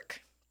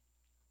York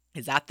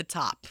is at the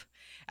top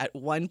at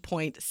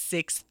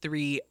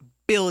 $1.63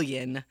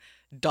 billion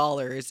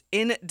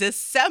in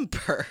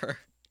December.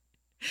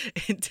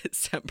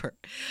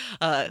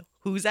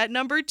 Who's at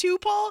number 2,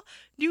 Paul?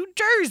 New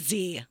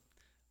Jersey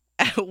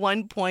at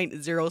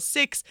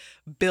 $1.06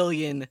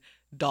 billion.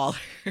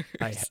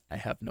 I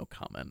have no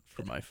comment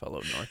for my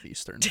fellow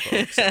Northeastern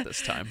folks at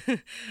this time.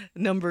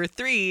 Number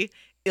 3,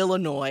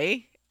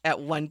 Illinois at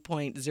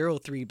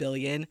 $1.03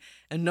 billion.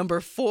 And number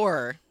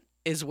 4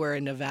 is where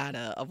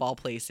Nevada, of all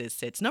places,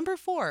 sits. Number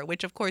 4,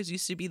 which of course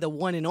used to be the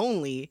one and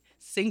only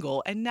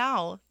single, and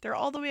now they're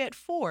all the way at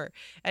 4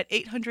 at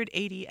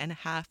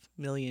 $880.5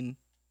 million.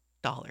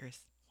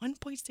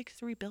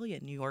 $1.63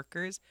 billion, New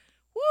Yorkers.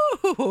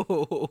 Woo!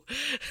 Oh,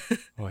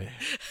 yeah.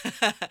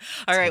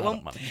 All right.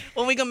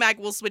 When we come back,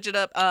 we'll switch it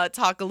up.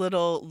 Talk a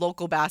little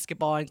local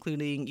basketball,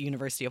 including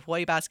University of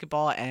Hawaii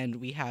basketball, and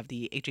we have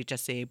the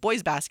HHSA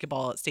boys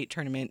basketball state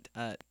tournament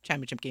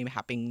championship game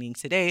happening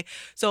today.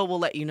 So we'll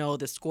let you know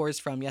the scores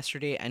from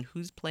yesterday and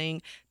who's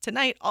playing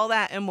tonight. All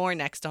that and more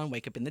next on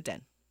Wake Up in the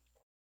Den.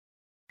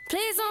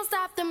 Please don't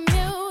stop the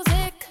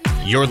music.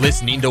 You're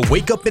listening to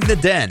Wake Up in the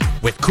Den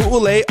with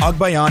Ku'ulei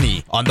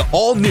Agbayani on the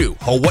all-new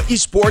Hawaii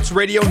Sports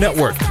Radio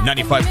Network,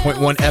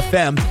 95.1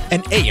 FM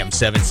and AM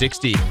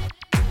 760.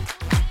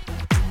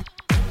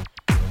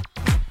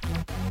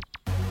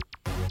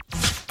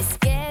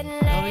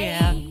 Oh,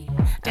 yeah.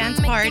 Dance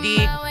party.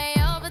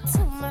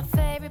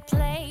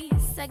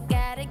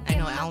 I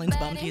know Alan's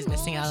bummed he's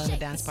missing out on the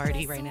dance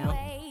party right now.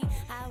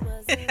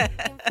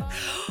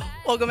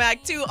 Welcome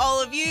back to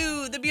all of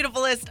you, the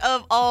beautifulest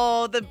of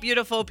all the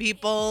beautiful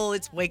people.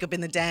 It's Wake Up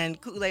in the Den.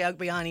 Kule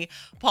Agbayani,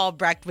 Paul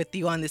Brecht with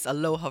you on this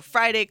Aloha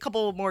Friday.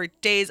 Couple more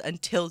days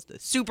until the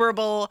Super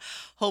Bowl.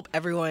 Hope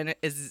everyone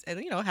is,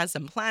 has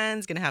some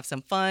plans, gonna have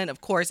some fun. Of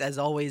course, as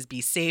always,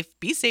 be safe.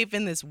 Be safe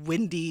in this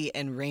windy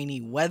and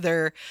rainy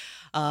weather.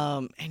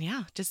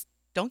 Just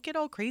don't get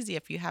all crazy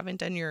if you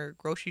haven't done your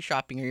grocery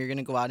shopping, or you're going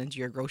to go out and do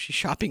your grocery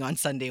shopping on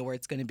Sunday, where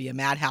it's going to be a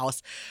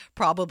madhouse.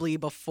 Probably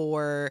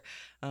before,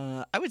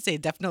 I would say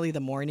definitely the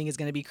morning is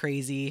going to be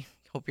crazy.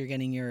 Hope you're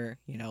getting your,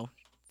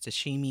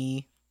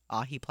 sashimi,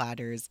 ahi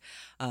platters.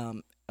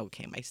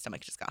 Okay, my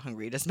stomach just got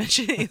hungry just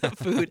mentioning the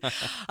food.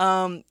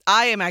 I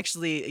am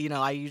actually,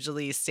 I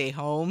usually stay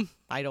home.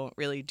 I don't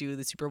really do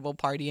the Super Bowl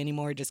party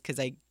anymore just because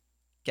I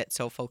get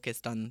so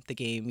focused on the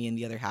game. Me and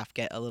the other half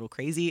get a little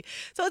crazy.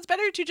 So it's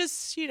better to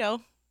just,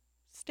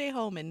 stay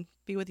home and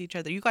be with each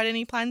other. You got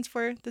any plans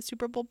for the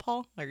Super Bowl,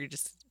 Paul? Or you're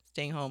just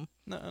staying home?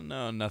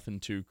 No, nothing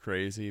too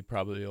crazy.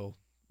 Probably I'll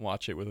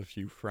watch it with a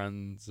few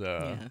friends.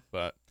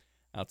 But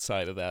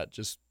outside of that,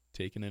 just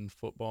taking in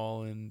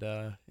football and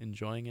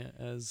enjoying it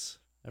as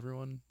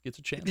everyone gets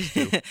a chance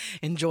to.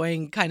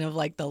 Enjoying kind of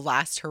like the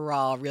last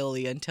hurrah,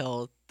 really,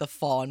 until the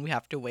fall, and we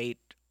have to wait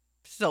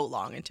so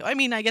long until. I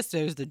mean, I guess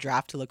there's the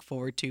draft to look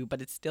forward to,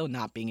 but it's still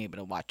not being able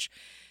to watch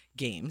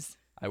games.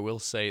 I will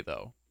say,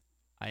 though,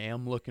 I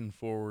am looking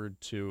forward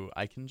to,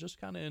 I can just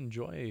kind of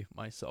enjoy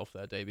myself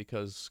that day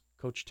because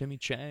Coach Timmy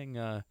Chang,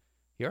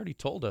 he already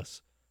told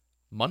us,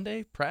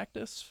 Monday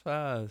practice,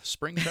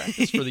 spring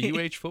practice for the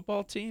UH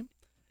football team,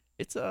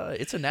 it's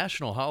a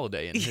national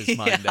holiday in his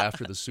mind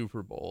after the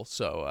Super Bowl.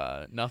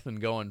 So nothing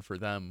going for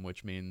them,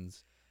 which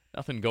means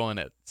nothing going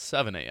at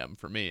 7 a.m.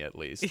 for me, at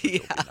least, which will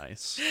be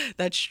nice.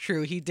 That's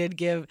true. He did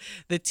give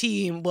the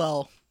team,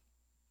 well,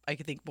 I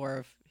could think more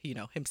of,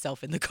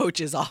 himself and the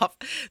coaches off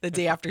the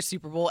day after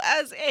Super Bowl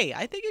as, hey,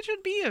 I think it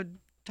should be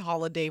a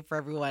holiday for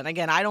everyone.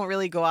 Again, I don't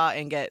really go out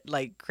and get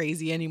like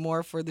crazy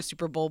anymore for the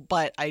Super Bowl,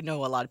 but I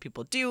know a lot of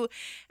people do.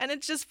 And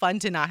it's just fun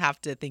to not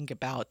have to think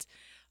about,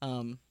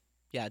 doing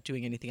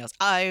anything else.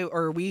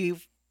 We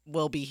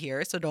will be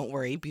here. So don't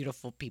worry,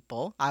 beautiful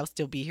people. I'll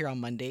still be here on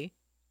Monday.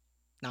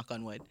 Knock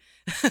on wood.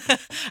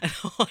 I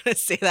don't want to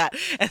say that.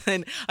 And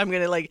then I'm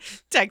going to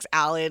text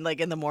Alan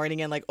in the morning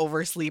and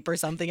oversleep or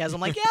something as I'm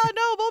like,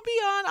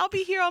 I'll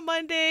be here on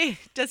Monday.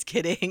 Just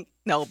kidding.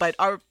 No, but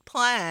our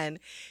plan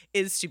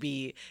is to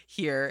be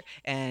here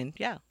and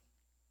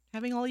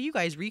having all of you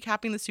guys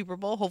recapping the Super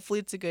Bowl. Hopefully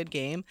it's a good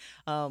game.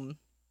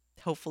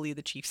 Hopefully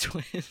the Chiefs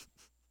win.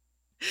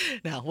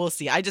 No, we'll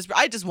see. I just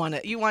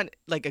want you want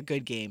a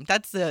good game.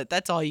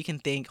 That's all you can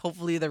think.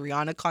 Hopefully the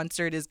Rihanna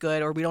concert is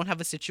good, or we don't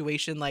have a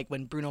situation like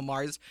when Bruno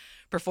Mars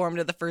performed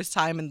it the first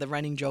time and the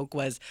running joke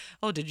was,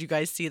 oh, did you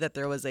guys see that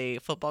there was a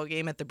football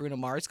game at the Bruno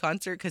Mars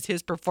concert? Because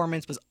his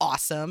performance was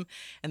awesome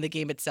and the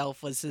game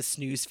itself was a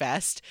snooze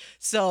fest.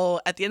 So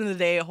at the end of the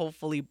day,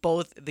 hopefully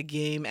both the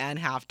game and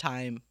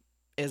halftime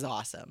is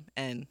awesome.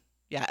 And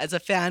as a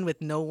fan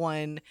with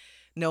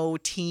no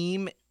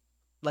team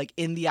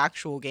in the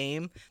actual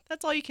game,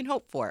 that's all you can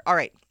hope for. All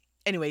right.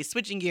 Anyway,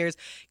 switching gears,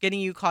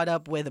 getting you caught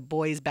up with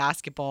boys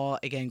basketball.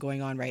 Again,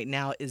 going on right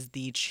now is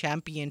the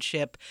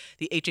championship,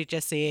 the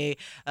HHSAA,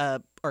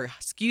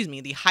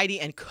 the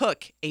Heidi and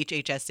Cook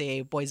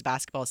HHSAA Boys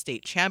Basketball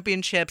State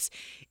Championships.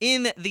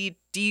 In the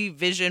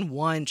Division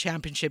I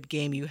championship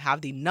game, you have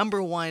the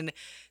number 1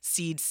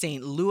 seed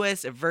St.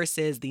 Louis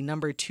versus the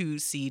number 2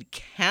 seed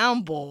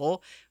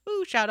Campbell.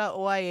 Ooh, shout out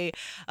OIA.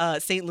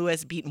 St.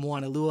 Louis beat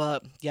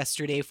Moanalua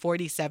yesterday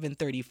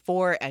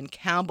 47-34, and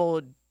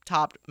Campbell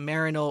topped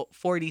Marino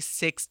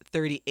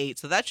 46-38.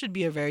 So that should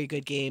be a very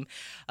good game.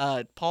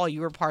 Paul,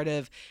 you were part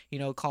of,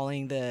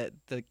 calling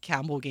the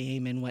Campbell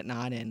game and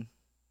whatnot. And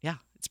I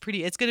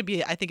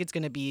think it's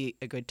going to be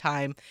a good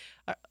time.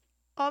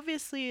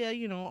 Obviously,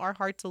 our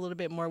heart's a little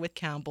bit more with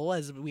Campbell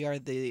as we are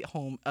the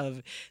home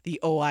of the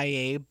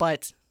OIA,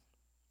 but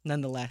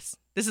nonetheless,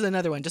 this is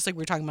another one, just like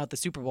we were talking about the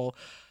Super Bowl,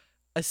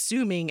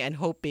 assuming and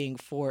hoping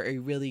for a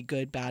really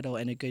good battle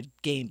and a good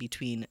game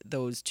between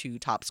those two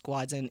top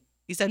squads, and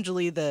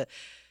essentially the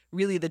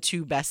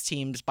two best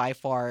teams by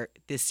far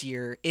this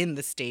year in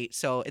the state.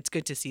 So it's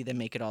good to see them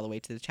make it all the way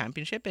to the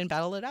championship and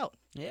battle it out.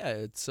 Yeah,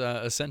 it's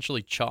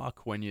essentially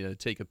chalk when you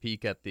take a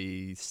peek at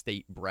the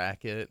state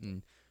bracket,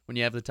 and when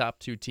you have the top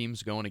 2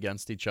 teams going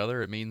against each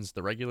other, it means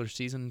the regular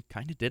season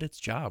kind of did its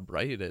job,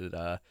 right?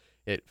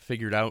 It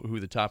figured out who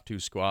the top 2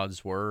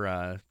 squads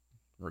were,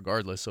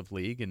 regardless of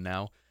league, and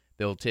now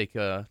they'll take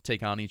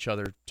on each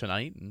other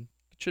tonight, and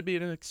it should be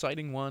an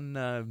exciting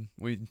one.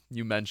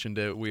 You mentioned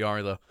it. We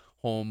are the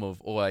home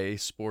of OIA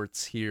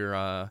sports here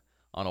on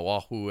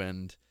Oahu,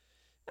 and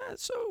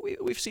so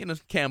we've seen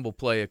Campbell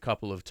play a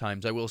couple of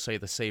times. I will say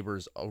the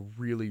Sabres a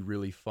really,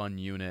 really fun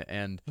unit,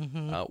 and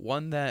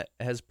one that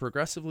has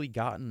progressively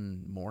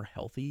gotten more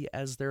healthy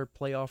as their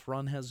playoff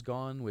run has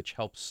gone, which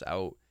helps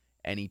out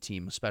any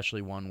team,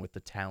 especially one with the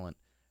talent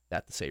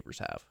that the Sabres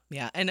have.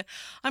 Yeah, and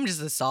I'm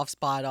just a soft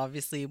spot,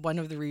 obviously. One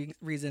of the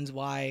reasons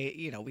why,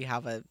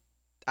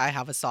 I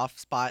have a soft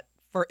spot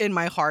in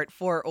my heart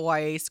for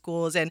OIA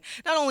schools. And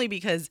not only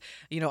because,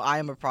 I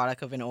am a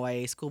product of an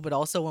OIA school, but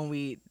also when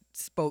we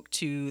spoke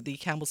to the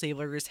Campbell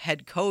Sabres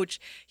head coach,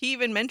 he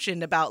even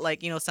mentioned about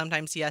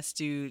sometimes he has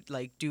to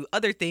do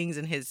other things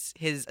and his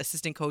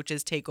assistant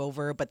coaches take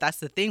over. But that's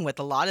the thing with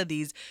a lot of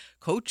these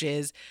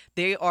coaches,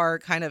 they are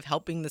kind of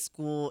helping the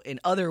school in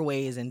other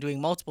ways and doing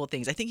multiple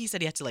things. I think he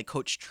said he had to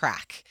coach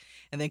track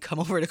and then come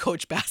over to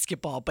coach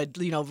basketball, but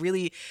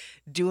really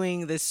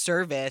doing this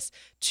service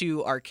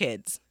to our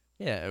kids.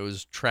 Yeah, it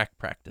was track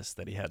practice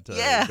that he had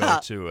to go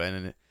to,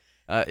 and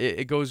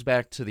it goes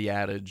back to the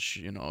adage,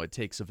 it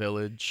takes a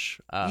village.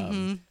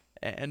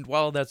 And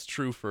while that's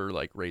true for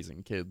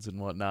raising kids and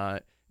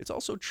whatnot, it's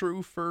also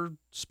true for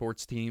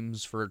sports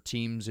teams, for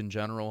teams in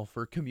general,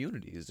 for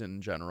communities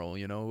in general.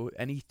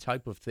 Any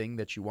type of thing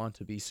that you want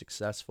to be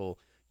successful,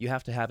 you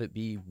have to have it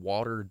be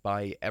watered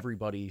by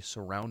everybody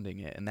surrounding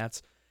it, and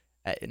that's.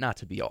 Not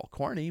to be all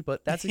corny,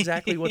 but that's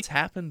exactly what's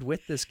happened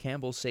with this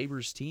Campbell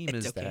Sabres team.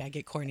 It's okay. I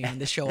get corny on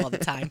this show all the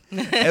time.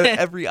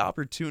 Every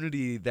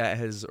opportunity that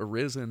has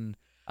arisen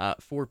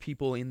for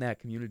people in that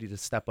community to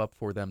step up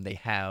for them, they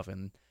have,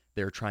 and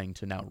they're trying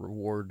to now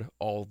reward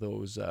all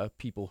those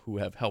people who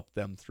have helped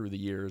them through the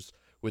years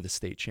with a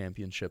state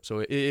championship. So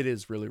it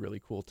is really, really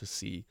cool to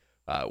see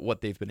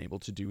what they've been able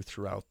to do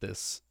throughout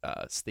this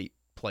state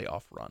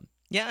playoff run.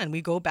 Yeah, and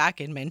we go back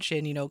and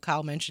mention,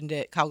 Kyle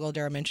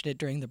Galdera mentioned it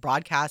during the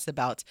broadcast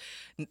about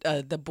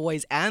the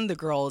boys and the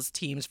girls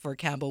teams for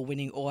Campbell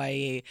winning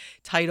OIA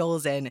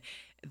titles. And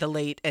the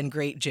late and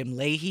great Jim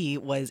Leahy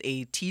was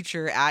a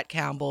teacher at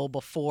Campbell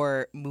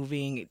before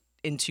moving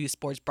into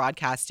sports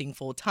broadcasting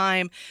full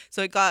time.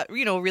 So it got,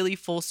 really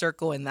full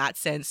circle in that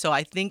sense. So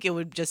I think it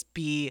would just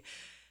be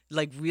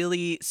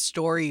really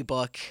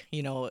storybook,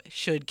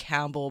 should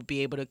Campbell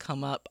be able to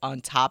come up on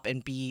top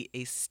and be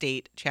a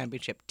state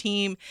championship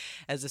team,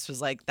 as this was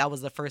that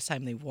was the first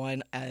time they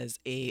won as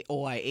a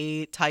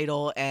OIA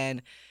title.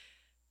 And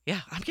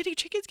yeah, I'm getting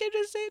chicken skin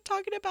just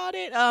talking about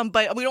it.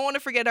 But we don't want to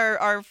forget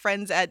our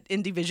friends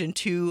in Division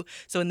 2.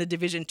 So in the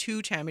Division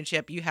 2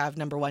 championship, you have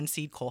number 1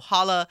 seed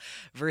Kohala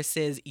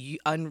versus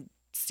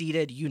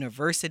seeded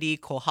University.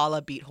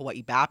 Kohala beat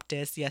Hawaii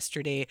Baptist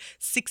yesterday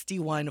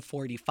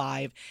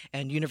 61-45,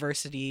 and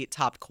University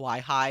topped Kauai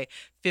High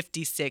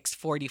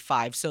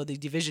 56-45. So the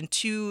Division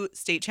 2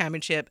 state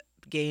championship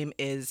game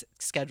is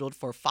scheduled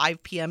for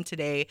 5 p.m.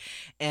 today,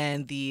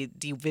 and the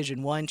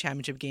Division 1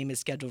 championship game is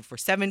scheduled for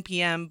 7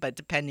 p.m. But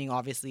depending,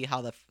 obviously,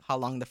 how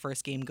long the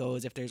first game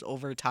goes, if there's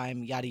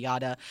overtime, yada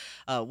yada,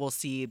 we'll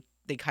see.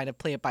 They kind of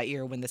play it by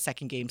ear when the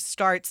second game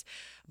starts.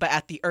 But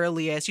at the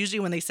earliest, usually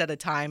when they set a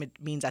time, it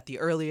means at the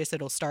earliest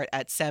it'll start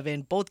at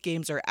 7. Both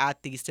games are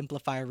at the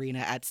Simplify Arena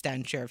at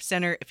Stan Sheriff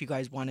Center if you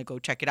guys want to go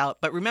check it out.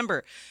 But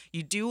remember,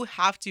 you do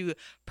have to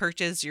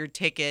purchase your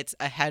tickets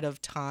ahead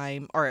of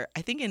time. Or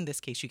I think in this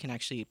case, you can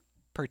actually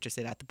purchase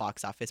it at the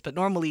box office. But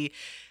normally,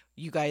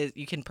 you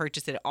can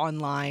purchase it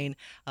online.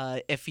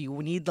 If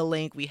you need the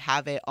link, we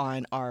have it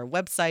on our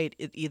website.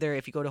 Either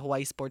if you go to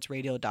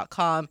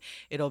hawaiisportsradio.com,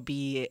 it'll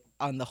be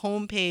on the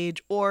homepage,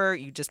 or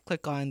you just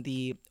click on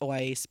the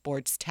OIA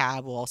Sports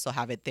tab. We'll also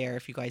have it there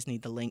if you guys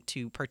need the link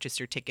to purchase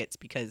your tickets,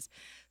 because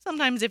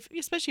sometimes,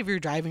 especially if you're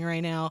driving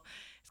right now,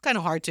 it's kind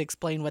of hard to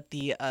explain what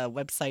the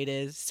website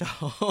is.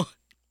 So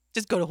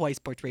just go to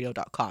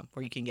hawaiisportsradio.com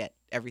where you can get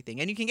everything.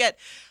 And you can get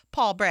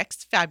Paul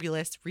Breck's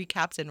fabulous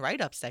recaps and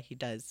write-ups that he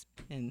does.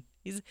 And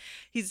he's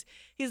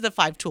the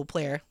 5-tool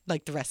player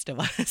like the rest of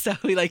us, so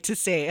we like to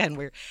say, and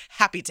we're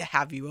happy to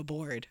have you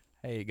aboard.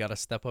 Hey, you got to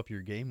step up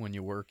your game when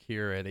you work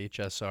here at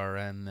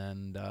HSRN,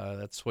 and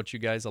that's what you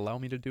guys allow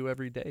me to do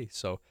every day.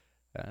 So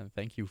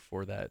thank you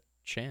for that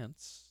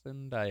chance,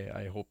 and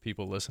I hope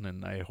people listen,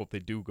 and I hope they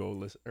do go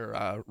listen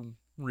or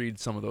read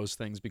some of those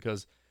things,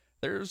 because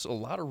there's a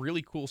lot of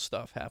really cool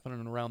stuff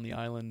happening around the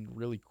island,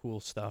 really cool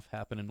stuff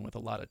happening with a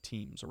lot of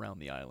teams around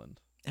the island.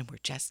 And we're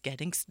just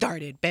getting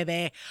started,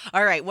 baby.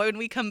 All right, when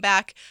we come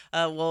back,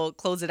 we'll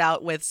close it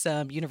out with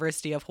some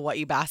University of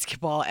Hawaii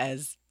basketball,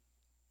 as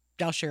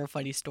I'll share a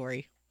funny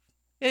story.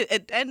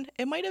 And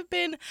it might have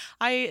been,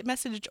 I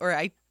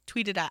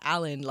tweeted at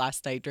Alan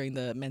last night during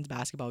the men's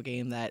basketball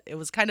game that it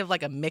was kind of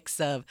like a mix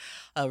of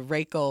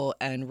Reiko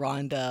and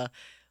Rhonda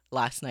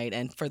last night.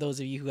 And for those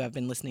of you who have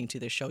been listening to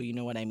this show, you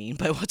know what I mean.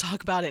 But we'll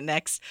talk about it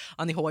next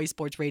on the Hawaii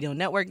Sports Radio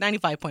Network,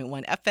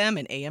 95.1 FM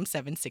and AM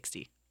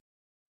 760.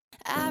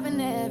 I've been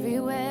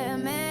everywhere,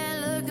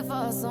 man, looking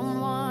for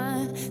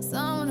someone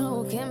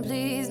who can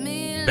please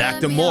me. Back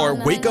to more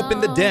Wake Up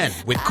in the Den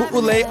with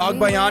Ku'ule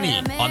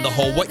Agbayani on the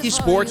Hawaii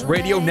Sports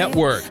Radio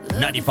Network,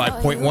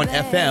 95.1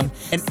 FM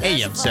and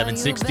AM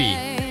 760.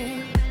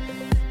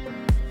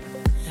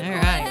 All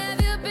right.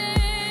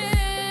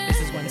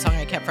 This is one song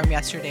I kept from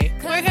yesterday.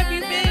 Where have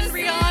you been,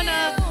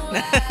 Rihanna?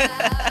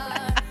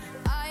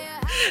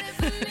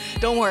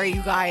 Don't worry,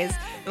 you guys.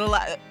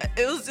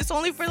 It's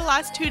only for the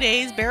last 2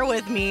 days. Bear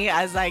with me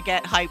as I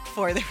get hyped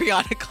for the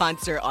Rihanna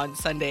concert on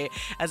Sunday,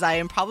 as I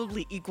am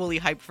probably equally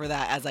hyped for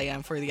that as I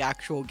am for the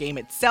actual game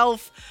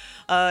itself.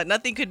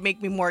 Nothing could make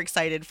me more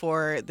excited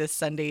for this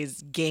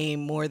Sunday's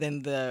game more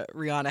than the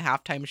Rihanna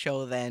halftime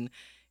show than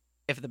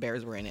if the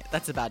Bears were in it.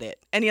 That's about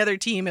it. Any other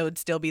team, it would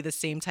still be the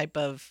same type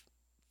of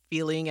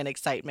feeling and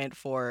excitement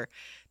for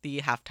the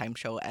halftime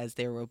show as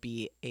there will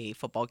be a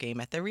football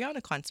game at the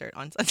Rihanna concert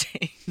on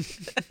Sunday.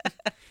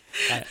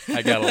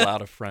 I got a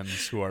lot of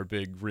friends who are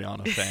big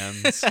Rihanna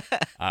fans.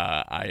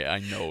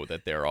 I know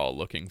that they're all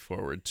looking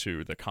forward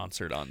to the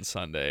concert on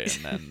Sunday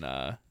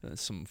and then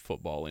some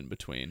football in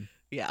between.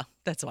 Yeah,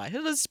 that's why.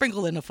 Let's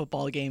sprinkle in a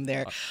football game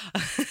there.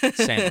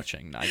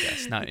 Sandwiching, I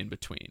guess, not in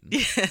between.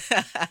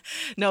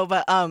 No,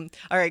 but all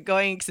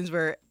right, since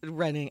we're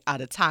running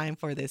out of time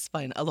for this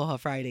fun Aloha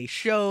Friday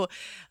show,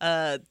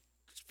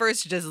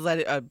 first just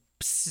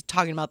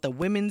talking about the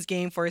women's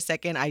game for a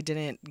second. I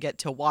didn't get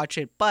to watch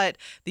it, but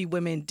the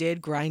women did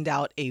grind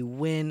out a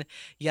win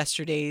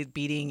yesterday,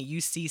 beating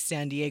UC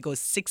San Diego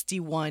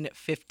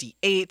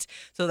 61-58.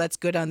 So that's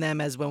good on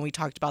them, as when we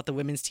talked about the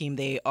women's team,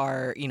 they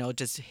are,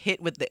 just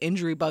hit with the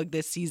injury bug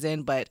this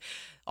season, but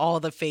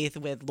all the faith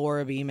with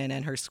Laura Beeman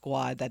and her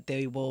squad that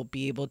they will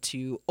be able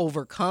to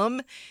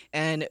overcome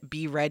and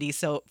be ready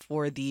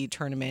for the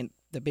tournament,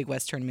 the Big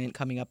West tournament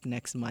coming up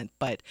next month.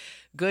 But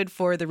good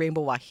for the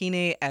Rainbow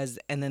Wahine,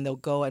 and then they'll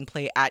go and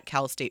play at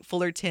Cal State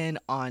Fullerton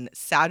on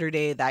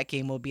Saturday. That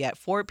game will be at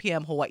 4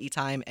 p.m. Hawaii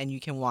time, and you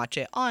can watch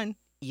it on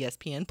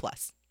ESPN+.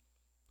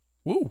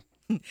 Woo!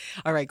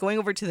 All right, going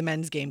over to the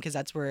men's game, because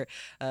that's where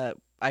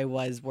I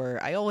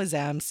always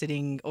am,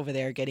 sitting over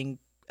there getting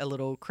a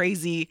little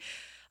crazy.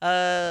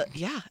 And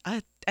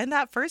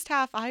that first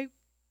half, I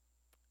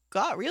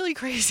got really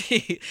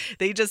crazy.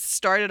 They just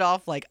started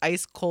off like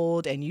ice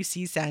cold, and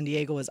UC San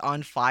Diego was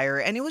on fire,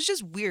 and it was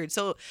just weird.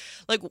 So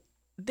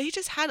they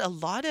just had a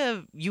lot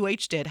of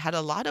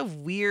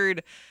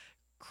weird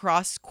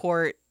cross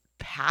court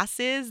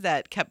passes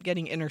that kept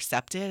getting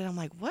intercepted, and I'm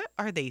like, what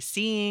are they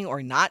seeing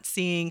or not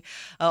seeing?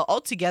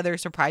 Altogether,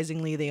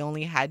 surprisingly, they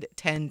only had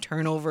 10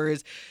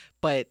 turnovers,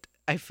 but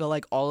I feel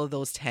like all of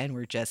those 10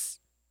 were just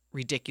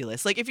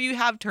ridiculous. Like, if you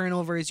have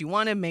turnovers, you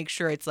want to make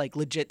sure it's like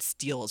legit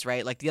steals,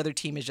 right? Like the other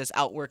team is just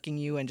outworking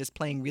you and just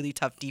playing really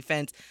tough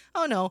defense.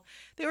 Oh no,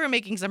 they were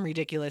making some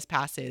ridiculous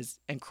passes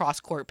and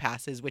cross-court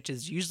passes, which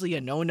is usually a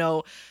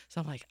no-no.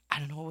 So I'm like, I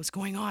don't know what was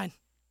going on.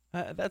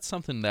 That's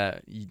something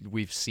that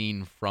we've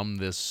seen from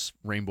this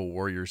Rainbow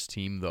Warriors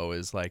team, though,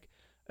 is like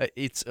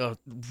it's a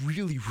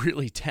really,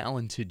 really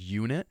talented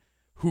unit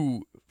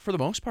who, for the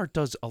most part,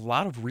 does a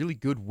lot of really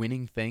good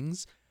winning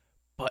things.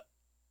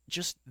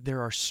 Just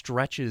there are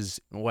stretches,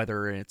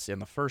 whether it's in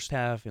the first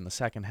half, in the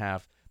second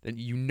half, that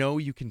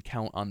you can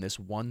count on this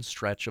one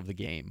stretch of the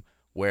game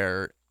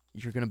where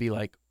you're going to be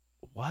like,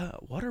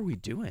 what are we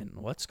doing?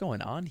 What's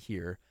going on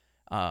here?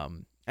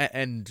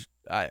 And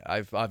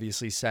I've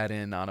obviously sat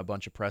in on a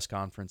bunch of press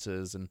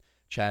conferences and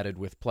chatted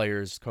with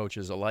players,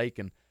 coaches alike,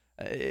 and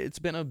it's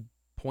been a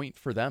point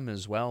for them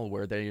as well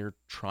where they are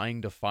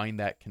trying to find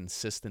that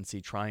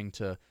consistency, trying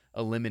to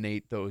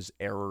eliminate those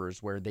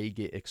errors where they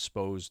get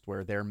exposed,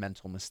 where their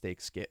mental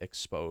mistakes get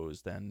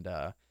exposed. And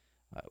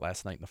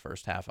last night in the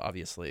first half,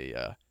 obviously,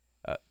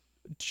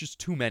 just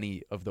too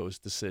many of those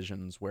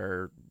decisions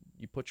where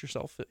you put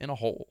yourself in a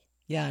hole.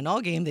 Yeah, in all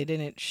game, they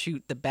didn't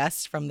shoot the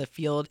best from the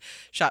field,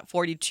 shot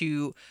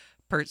 42%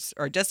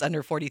 or just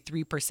under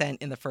 43%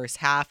 in the first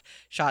half,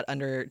 shot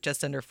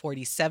just under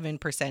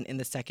 47% in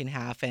the second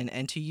half.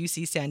 And to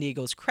UC San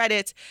Diego's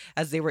credit,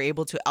 as they were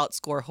able to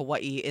outscore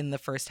Hawaii in the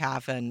first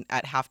half, and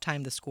at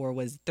halftime the score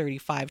was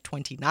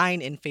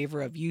 35-29 in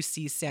favor of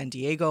UC San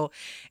Diego,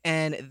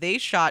 and they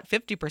shot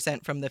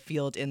 50% from the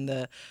field in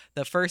the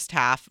first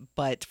half,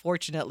 but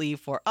fortunately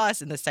for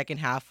us in the second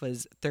half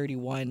was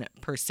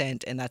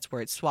 31%, and that's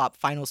where it swapped.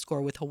 Final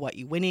score with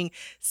Hawaii winning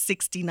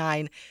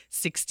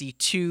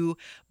 69-62.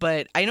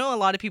 But I know a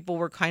lot of people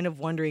were kind of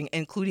wondering,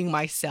 including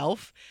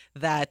myself,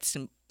 that,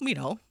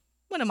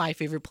 one of my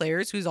favorite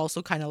players, who's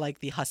also kind of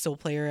like the hustle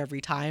player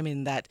every time,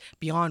 in that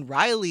Beyond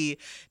Riley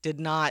did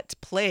not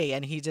play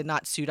and he did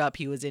not suit up.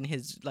 He was in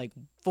his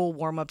full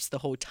warm-ups the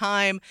whole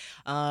time.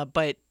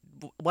 But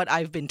what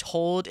I've been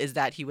told is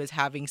that he was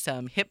having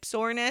some hip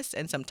soreness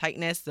and some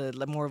tightness,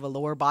 more of a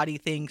lower body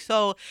thing.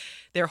 So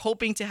they're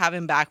hoping to have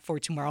him back for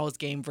tomorrow's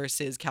game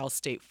versus Cal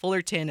State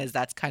Fullerton, as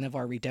that's kind of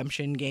our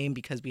redemption game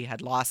because we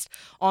had lost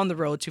on the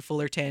road to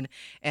Fullerton.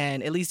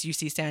 And at least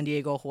UC San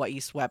Diego, Hawaii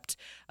swept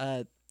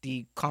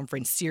the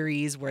conference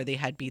series where they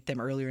had beat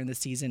them earlier in the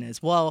season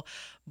as well.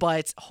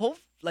 But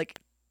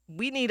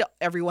we need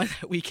everyone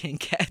that we can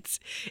get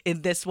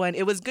in this one.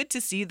 It was good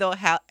to see, though,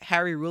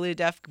 Harry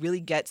Ruledev really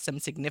get some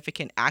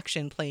significant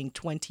action, playing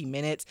 20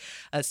 minutes,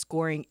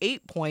 scoring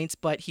 8 points,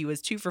 but he was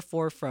 2 for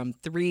 4 from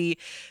 3.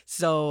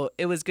 So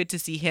it was good to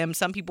see him.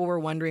 Some people were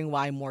wondering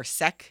why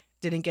Morsek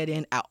didn't get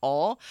in at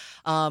all.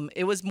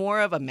 It was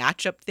more of a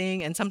matchup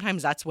thing, and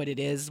sometimes that's what it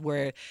is,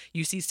 where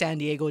UC San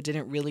Diego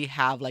didn't really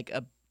have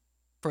a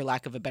for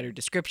lack of a better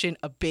description,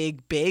 a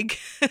big.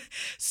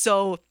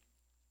 So,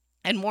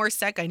 and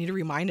Morsek, I need to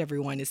remind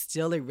everyone, is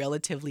still a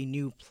relatively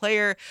new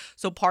player.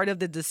 So part of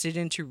the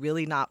decision to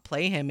really not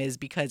play him is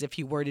because if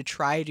he were to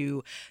try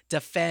to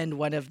defend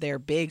one of their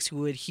bigs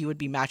who he would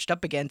be matched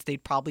up against,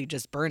 they'd probably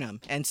just burn him.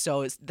 And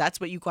so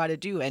that's what you got to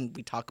do. And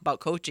we talk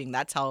about coaching.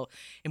 That's how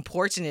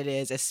important it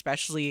is,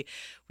 especially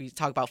we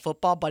talk about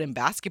football, but in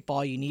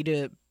basketball, you need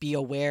to be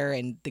aware,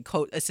 and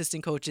the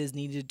assistant coaches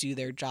need to do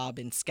their job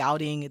in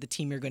scouting the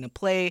team you're going to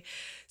play.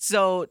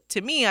 So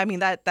to me, I mean,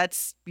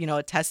 that's, you know,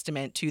 a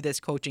testament to this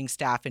coaching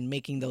staff and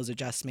making those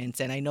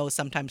adjustments. And I know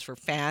sometimes for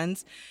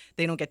fans,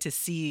 they don't get to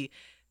see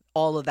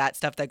all of that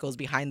stuff that goes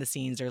behind the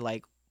scenes. They're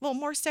like, well,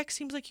 Morsek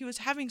seems like he was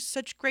having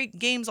such great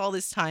games all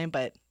this time,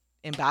 but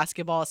in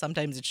basketball,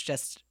 sometimes it's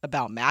just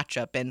about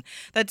matchup. And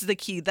that's the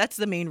key. That's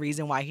the main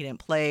reason why he didn't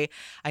play.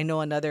 I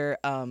know another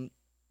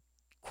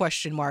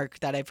question mark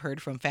that I've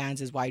heard from fans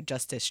is why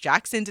Justice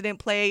Jackson didn't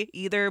play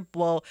either.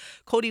 Well,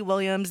 Cody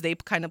Williams, they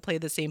kind of play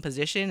the same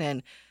position,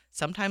 and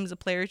sometimes the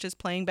player is just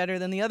playing better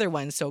than the other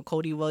one. So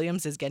Cody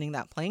Williams is getting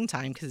that playing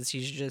time because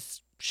he's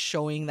just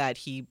showing that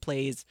he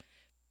plays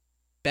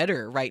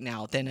better right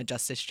now than a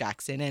Justice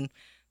Jackson. And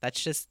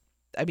that's just,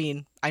 I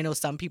mean, I know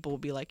some people will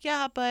be like,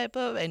 yeah, but,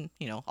 and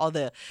you know, all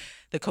the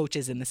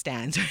coaches in the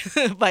stands,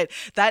 but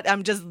that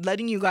I'm just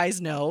letting you guys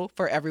know,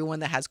 for everyone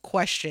that has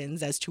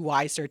questions as to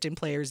why certain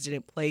players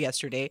didn't play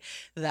yesterday,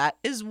 that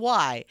is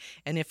why.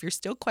 And if you're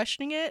still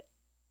questioning it,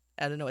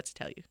 I don't know what to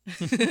tell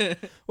you.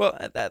 Well,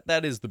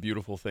 that is the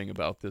beautiful thing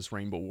about this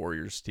Rainbow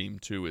Warriors team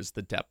too, is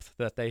the depth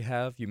that they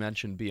have. You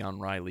mentioned Beon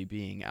Riley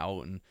being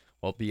out, and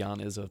while Beon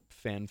is a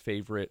fan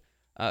favorite,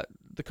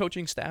 the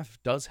coaching staff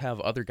does have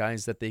other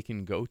guys that they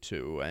can go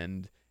to,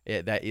 and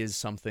that is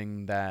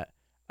something that,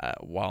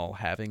 while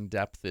having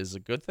depth is a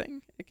good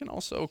thing, it can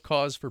also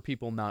cause for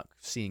people not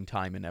seeing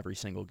time in every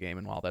single game.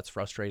 And while that's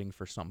frustrating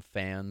for some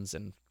fans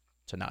and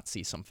to not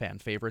see some fan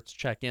favorites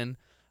check in,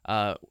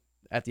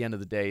 at the end of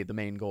the day, the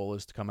main goal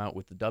is to come out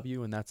with the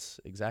W, and that's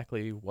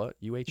exactly what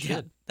UH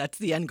did. That's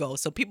the end goal.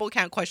 So people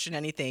can't question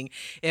anything.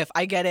 If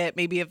I get it,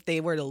 maybe if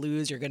they were to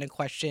lose, you're going to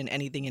question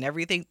anything and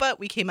everything. But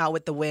we came out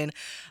with the win.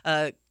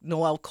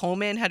 Noel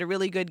Coleman had a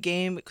really good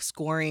game,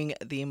 scoring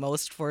the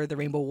most for the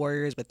Rainbow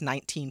Warriors with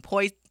 19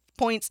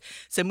 points.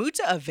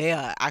 Samuta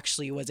Avea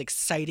actually was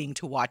exciting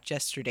to watch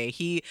yesterday.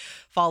 He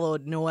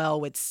followed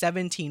Noel with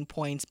 17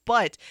 points,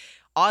 but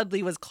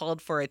oddly was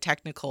called for a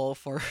technical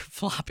for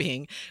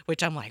flopping,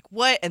 which I'm like,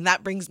 what? And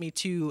that brings me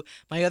to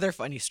my other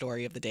funny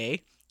story of the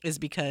day, is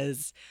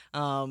because,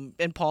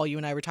 and Paul, you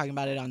and I were talking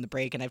about it on the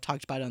break, and I've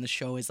talked about it on the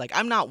show, is like,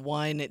 I'm not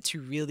one to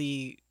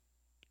really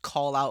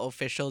call out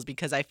officials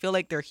because I feel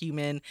like they're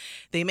human.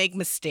 They make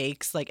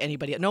mistakes like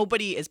anybody.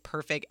 Nobody is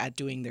perfect at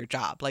doing their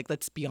job. Like,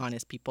 let's be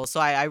honest, people.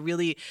 So I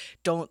really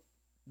don't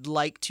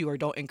like to, or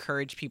don't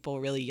encourage people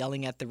really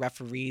yelling at the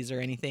referees or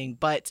anything,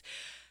 but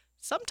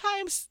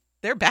sometimes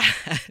they're bad.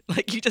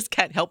 Like, you just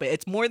can't help it.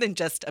 It's more than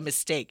just a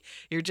mistake.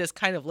 You're just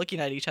kind of looking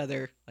at each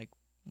other like,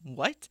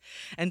 what?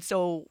 And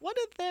so one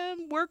of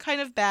them were kind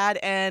of bad,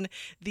 and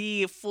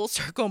the full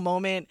circle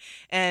moment,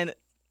 and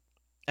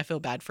I feel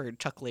bad for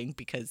chuckling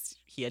because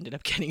he ended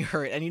up getting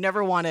hurt, and you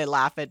never want to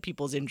laugh at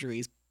people's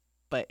injuries,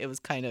 but it was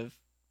kind of,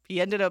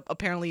 he ended up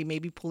apparently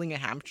maybe pulling a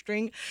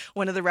hamstring,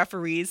 one of the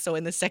referees. So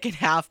in the second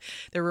half,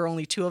 there were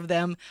only two of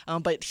them,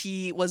 but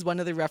he was one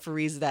of the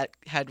referees that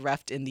had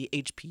reffed in the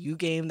HPU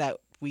game that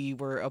we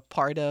were a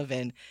part of,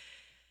 and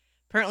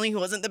apparently he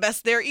wasn't the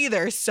best there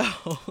either. So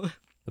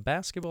the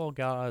basketball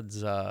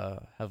gods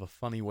have a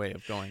funny way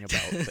of going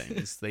about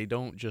things. They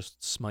don't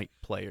just smite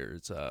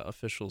players.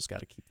 Officials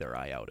got to keep their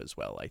eye out as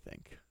well, I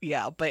think.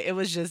 Yeah, but it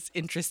was just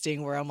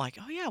interesting where I'm like,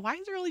 oh yeah, why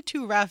is there only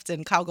two refs?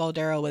 And Kyle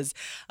Galdero was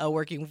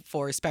working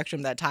for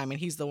Spectrum that time,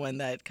 and he's the one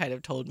that kind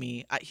of told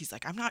me, he's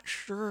like, I'm not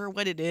sure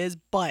what it is,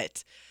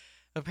 but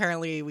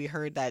apparently we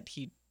heard that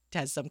he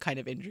has some kind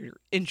of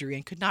injury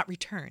and could not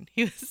return.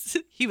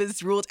 He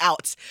was ruled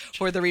out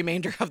for the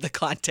remainder of the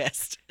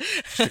contest.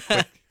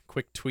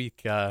 Quick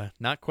tweak,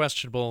 not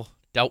questionable,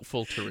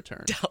 doubtful to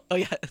return.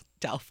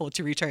 Doubtful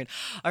to return.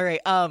 All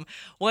right.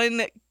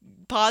 One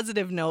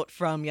positive note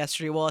from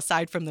yesterday, well,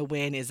 aside from the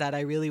win, is that I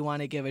really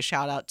want to give a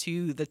shout out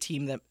to the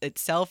team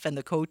itself and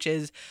the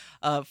coaches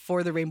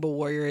for the Rainbow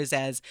Warriors,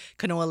 as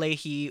Kanoa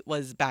Leahy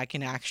was back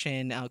in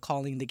action,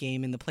 calling the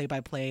game in the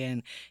play-by-play.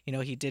 And, you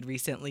know, he did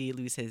recently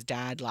lose his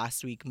dad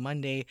last week,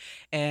 Monday.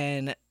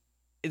 And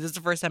this is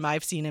the first time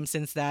I've seen him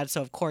since that. So,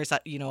 of course,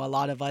 you know, a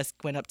lot of us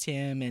went up to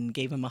him and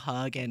gave him a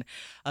hug, and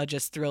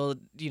just thrilled,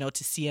 you know,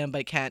 to see him,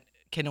 but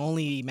can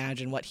only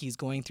imagine what he's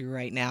going through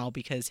right now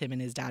because him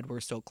and his dad were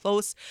so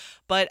close.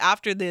 But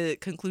after the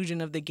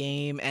conclusion of the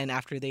game and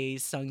after they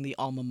sung the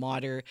alma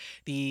mater,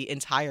 the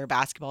entire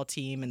basketball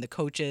team and the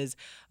coaches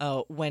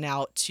went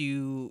out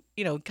to,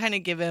 you know, kind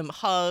of give him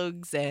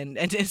hugs. And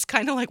it's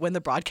kind of like when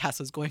the broadcast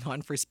was going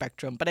on for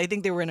Spectrum. But I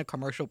think they were in a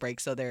commercial break,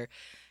 so they're,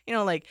 you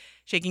know, like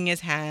shaking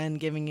his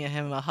hand, giving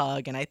him a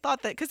hug. And I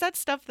thought that, because that's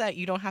stuff that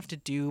you don't have to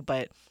do.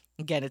 But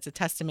again, it's a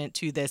testament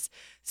to this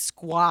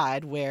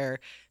squad where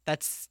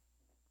that's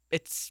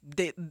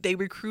they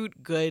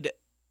recruit good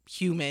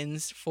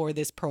humans for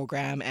this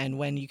program, and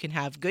when you can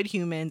have good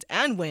humans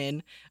and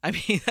win, I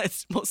mean,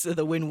 that's most of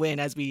the win-win,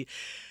 as we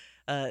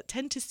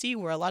tend to see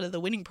where a lot of the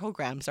winning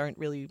programs aren't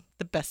really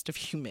the best of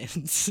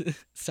humans.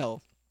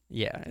 So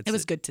yeah, it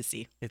was good to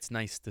see. It's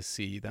nice to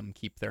see them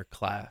keep their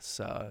class.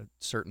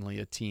 Certainly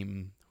a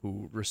team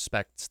who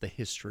respects the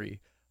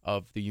history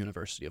of the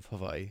University of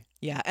Hawaii.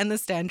 Yeah, and the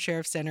Stan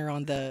Sheriff Center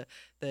on the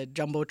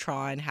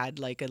Jumbotron had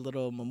like a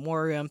little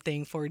memoriam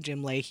thing for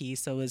Jim Leahy,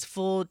 so it was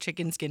full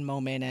chicken skin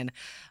moment. And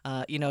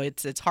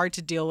it's hard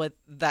to deal with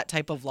that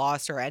type of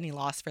loss, or any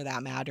loss for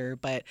that matter,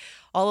 but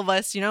all of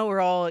us, we're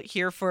all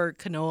here for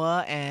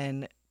Kanoa,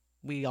 and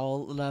we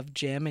all love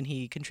Jim, and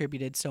he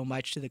contributed so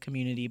much to the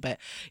community. But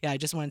yeah, I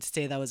just wanted to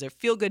say that was a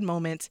feel-good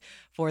moment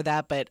for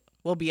that. But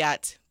we'll be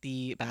at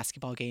the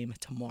basketball game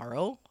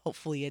tomorrow.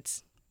 Hopefully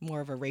it's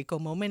more of a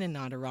Reiko moment and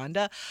not a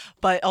Rhonda.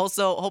 But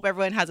also hope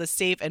everyone has a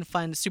safe and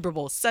fun Super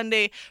Bowl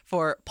Sunday.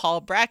 For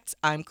Paul Brecht,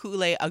 I'm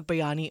Ku'ulei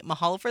Agbayani.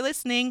 Mahalo for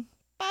listening.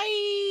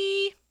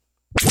 Bye.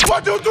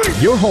 1, 2,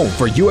 3. Your home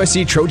for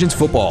USC Trojans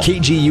football.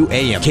 KGU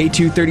AM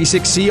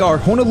K236CR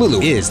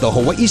Honolulu is the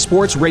Hawaii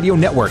Sports Radio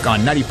Network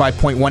on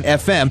 95.1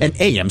 FM and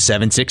AM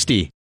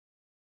 760.